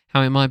ignore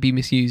how it might be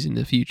misused in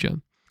the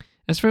future.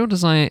 As thrilled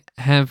as I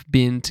have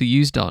been to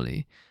use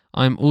DALL-E,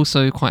 I'm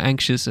also quite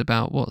anxious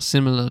about what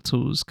similar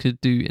tools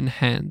could do in the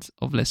hands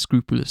of less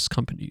scrupulous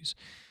companies.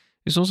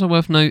 It's also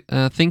worth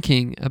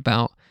thinking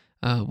about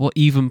what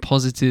even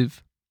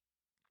positive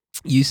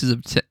uses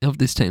of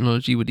this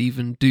technology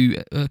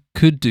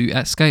could do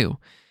at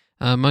scale.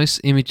 Most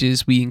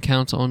images we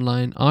encounter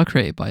online are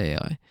created by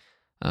AI.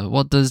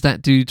 What does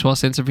that do to our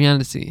sense of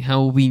reality? How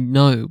will we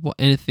know what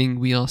anything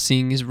we are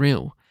seeing is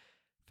real?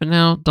 For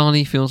now,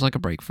 DALL-E feels like a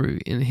breakthrough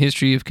in the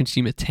history of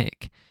consumer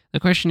tech. The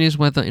question is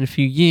whether in a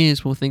few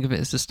years we'll think of it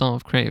as the start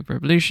of creative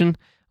revolution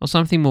or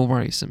something more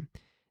worrisome.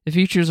 The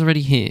future is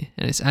already here,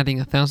 and it's adding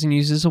 1,000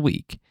 users a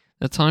week.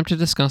 The time to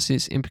discuss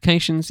its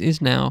implications is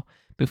now,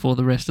 before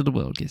the rest of the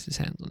world gets its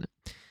hands on it.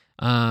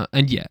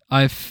 And yeah,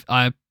 I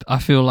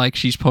feel like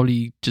she's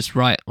probably just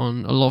right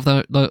on a lot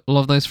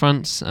of those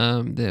fronts.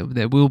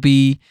 There will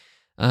be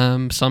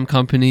some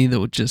company that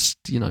will just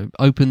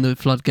open the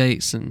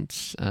floodgates and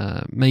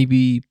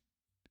maybe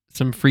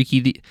some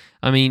freaky.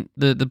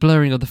 The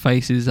blurring of the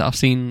faces that I've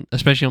seen,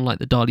 especially on like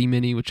the DALL-E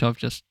Mini, which I've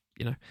just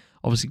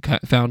obviously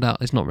found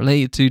out is not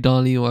related to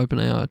DALL-E or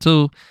OpenAI at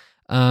all.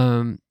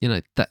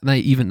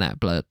 That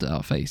blurred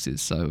our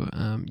faces. So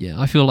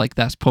I feel like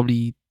that's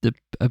probably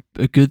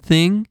a good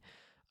thing.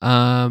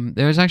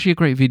 There is actually a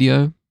great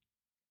video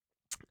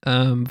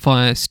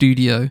via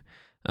Studio,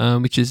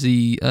 which is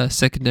the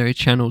secondary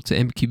channel to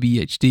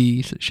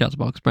MQBHD. So shout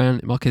out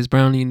to Marques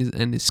Brownlee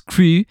and his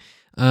crew.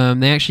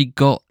 They actually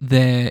got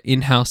their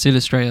in-house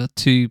illustrator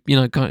to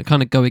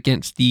kind of go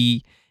against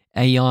the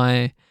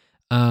AI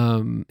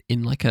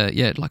in like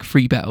a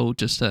free battle,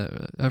 just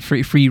a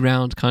free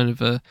round kind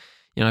of a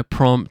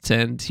prompt,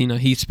 and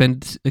he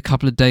spent a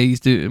couple of days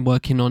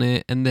working on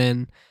it, and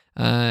then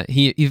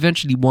he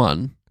eventually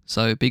won.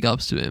 So big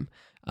ups to him.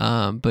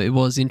 But it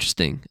was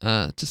interesting,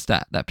 just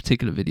that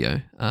particular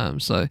video.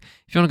 So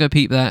if you want to go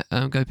peep that,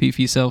 go peep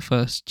for yourself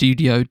first.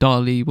 Studio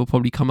DALL-E will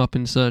probably come up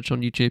in search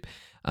on YouTube.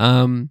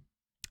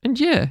 And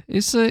yeah,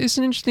 it's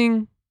an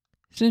interesting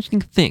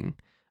thing.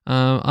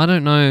 I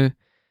don't know.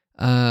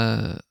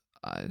 I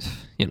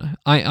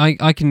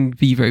can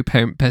be very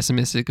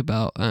pessimistic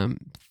about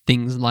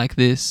things like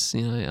this.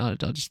 I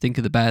just think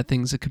of the bad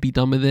things that could be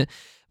done with it.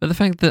 But the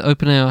fact that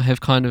OpenAI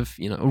have kind of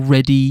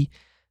already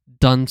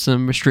done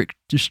some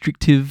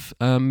restrictive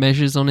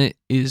measures on it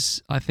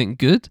is, I think,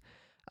 good.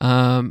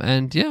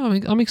 And yeah,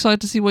 I'm excited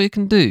to see what it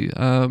can do.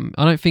 I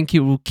don't think it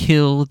will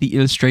kill the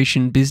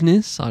illustration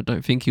business. I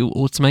don't think it will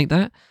automate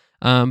that.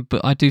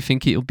 But I do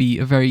think it'll be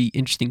a very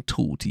interesting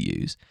tool to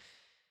use.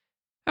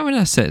 And with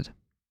that said,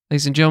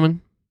 ladies and gentlemen,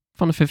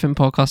 from the Fifth Inn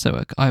Podcast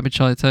Network, I am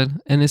Charlie Toad,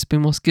 and it's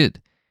been What's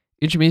Good.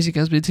 Intro music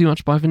has been Too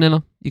Much by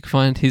Vanilla. You can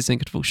find his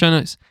link in the full show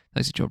notes.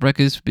 Thanks to Job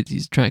Records for ability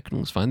to track, and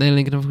also find their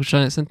link in the full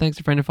show notes. And thanks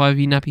to friend of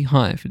 5e Nappy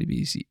High for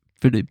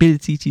the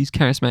ability to use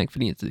Charismatic for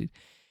the interlude.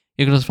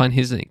 You can also find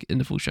his link in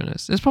the full show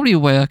notes. There's probably a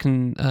way I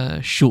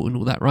can shorten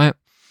all that, right?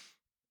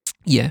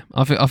 Yeah,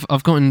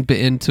 I've gotten a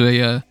bit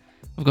into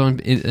I've gone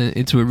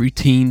into a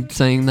routine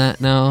saying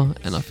that now,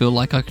 and I feel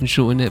like I can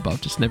shorten it, but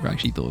I've just never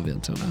actually thought of it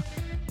until now.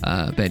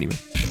 But anyway,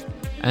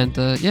 and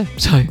yeah,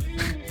 so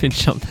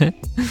finish up there.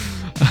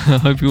 I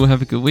hope you all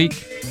have a good week.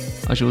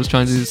 I shall always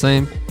try and do the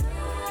same.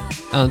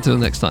 And until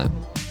next time,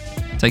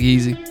 take it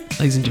easy,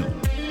 ladies and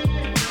gentlemen.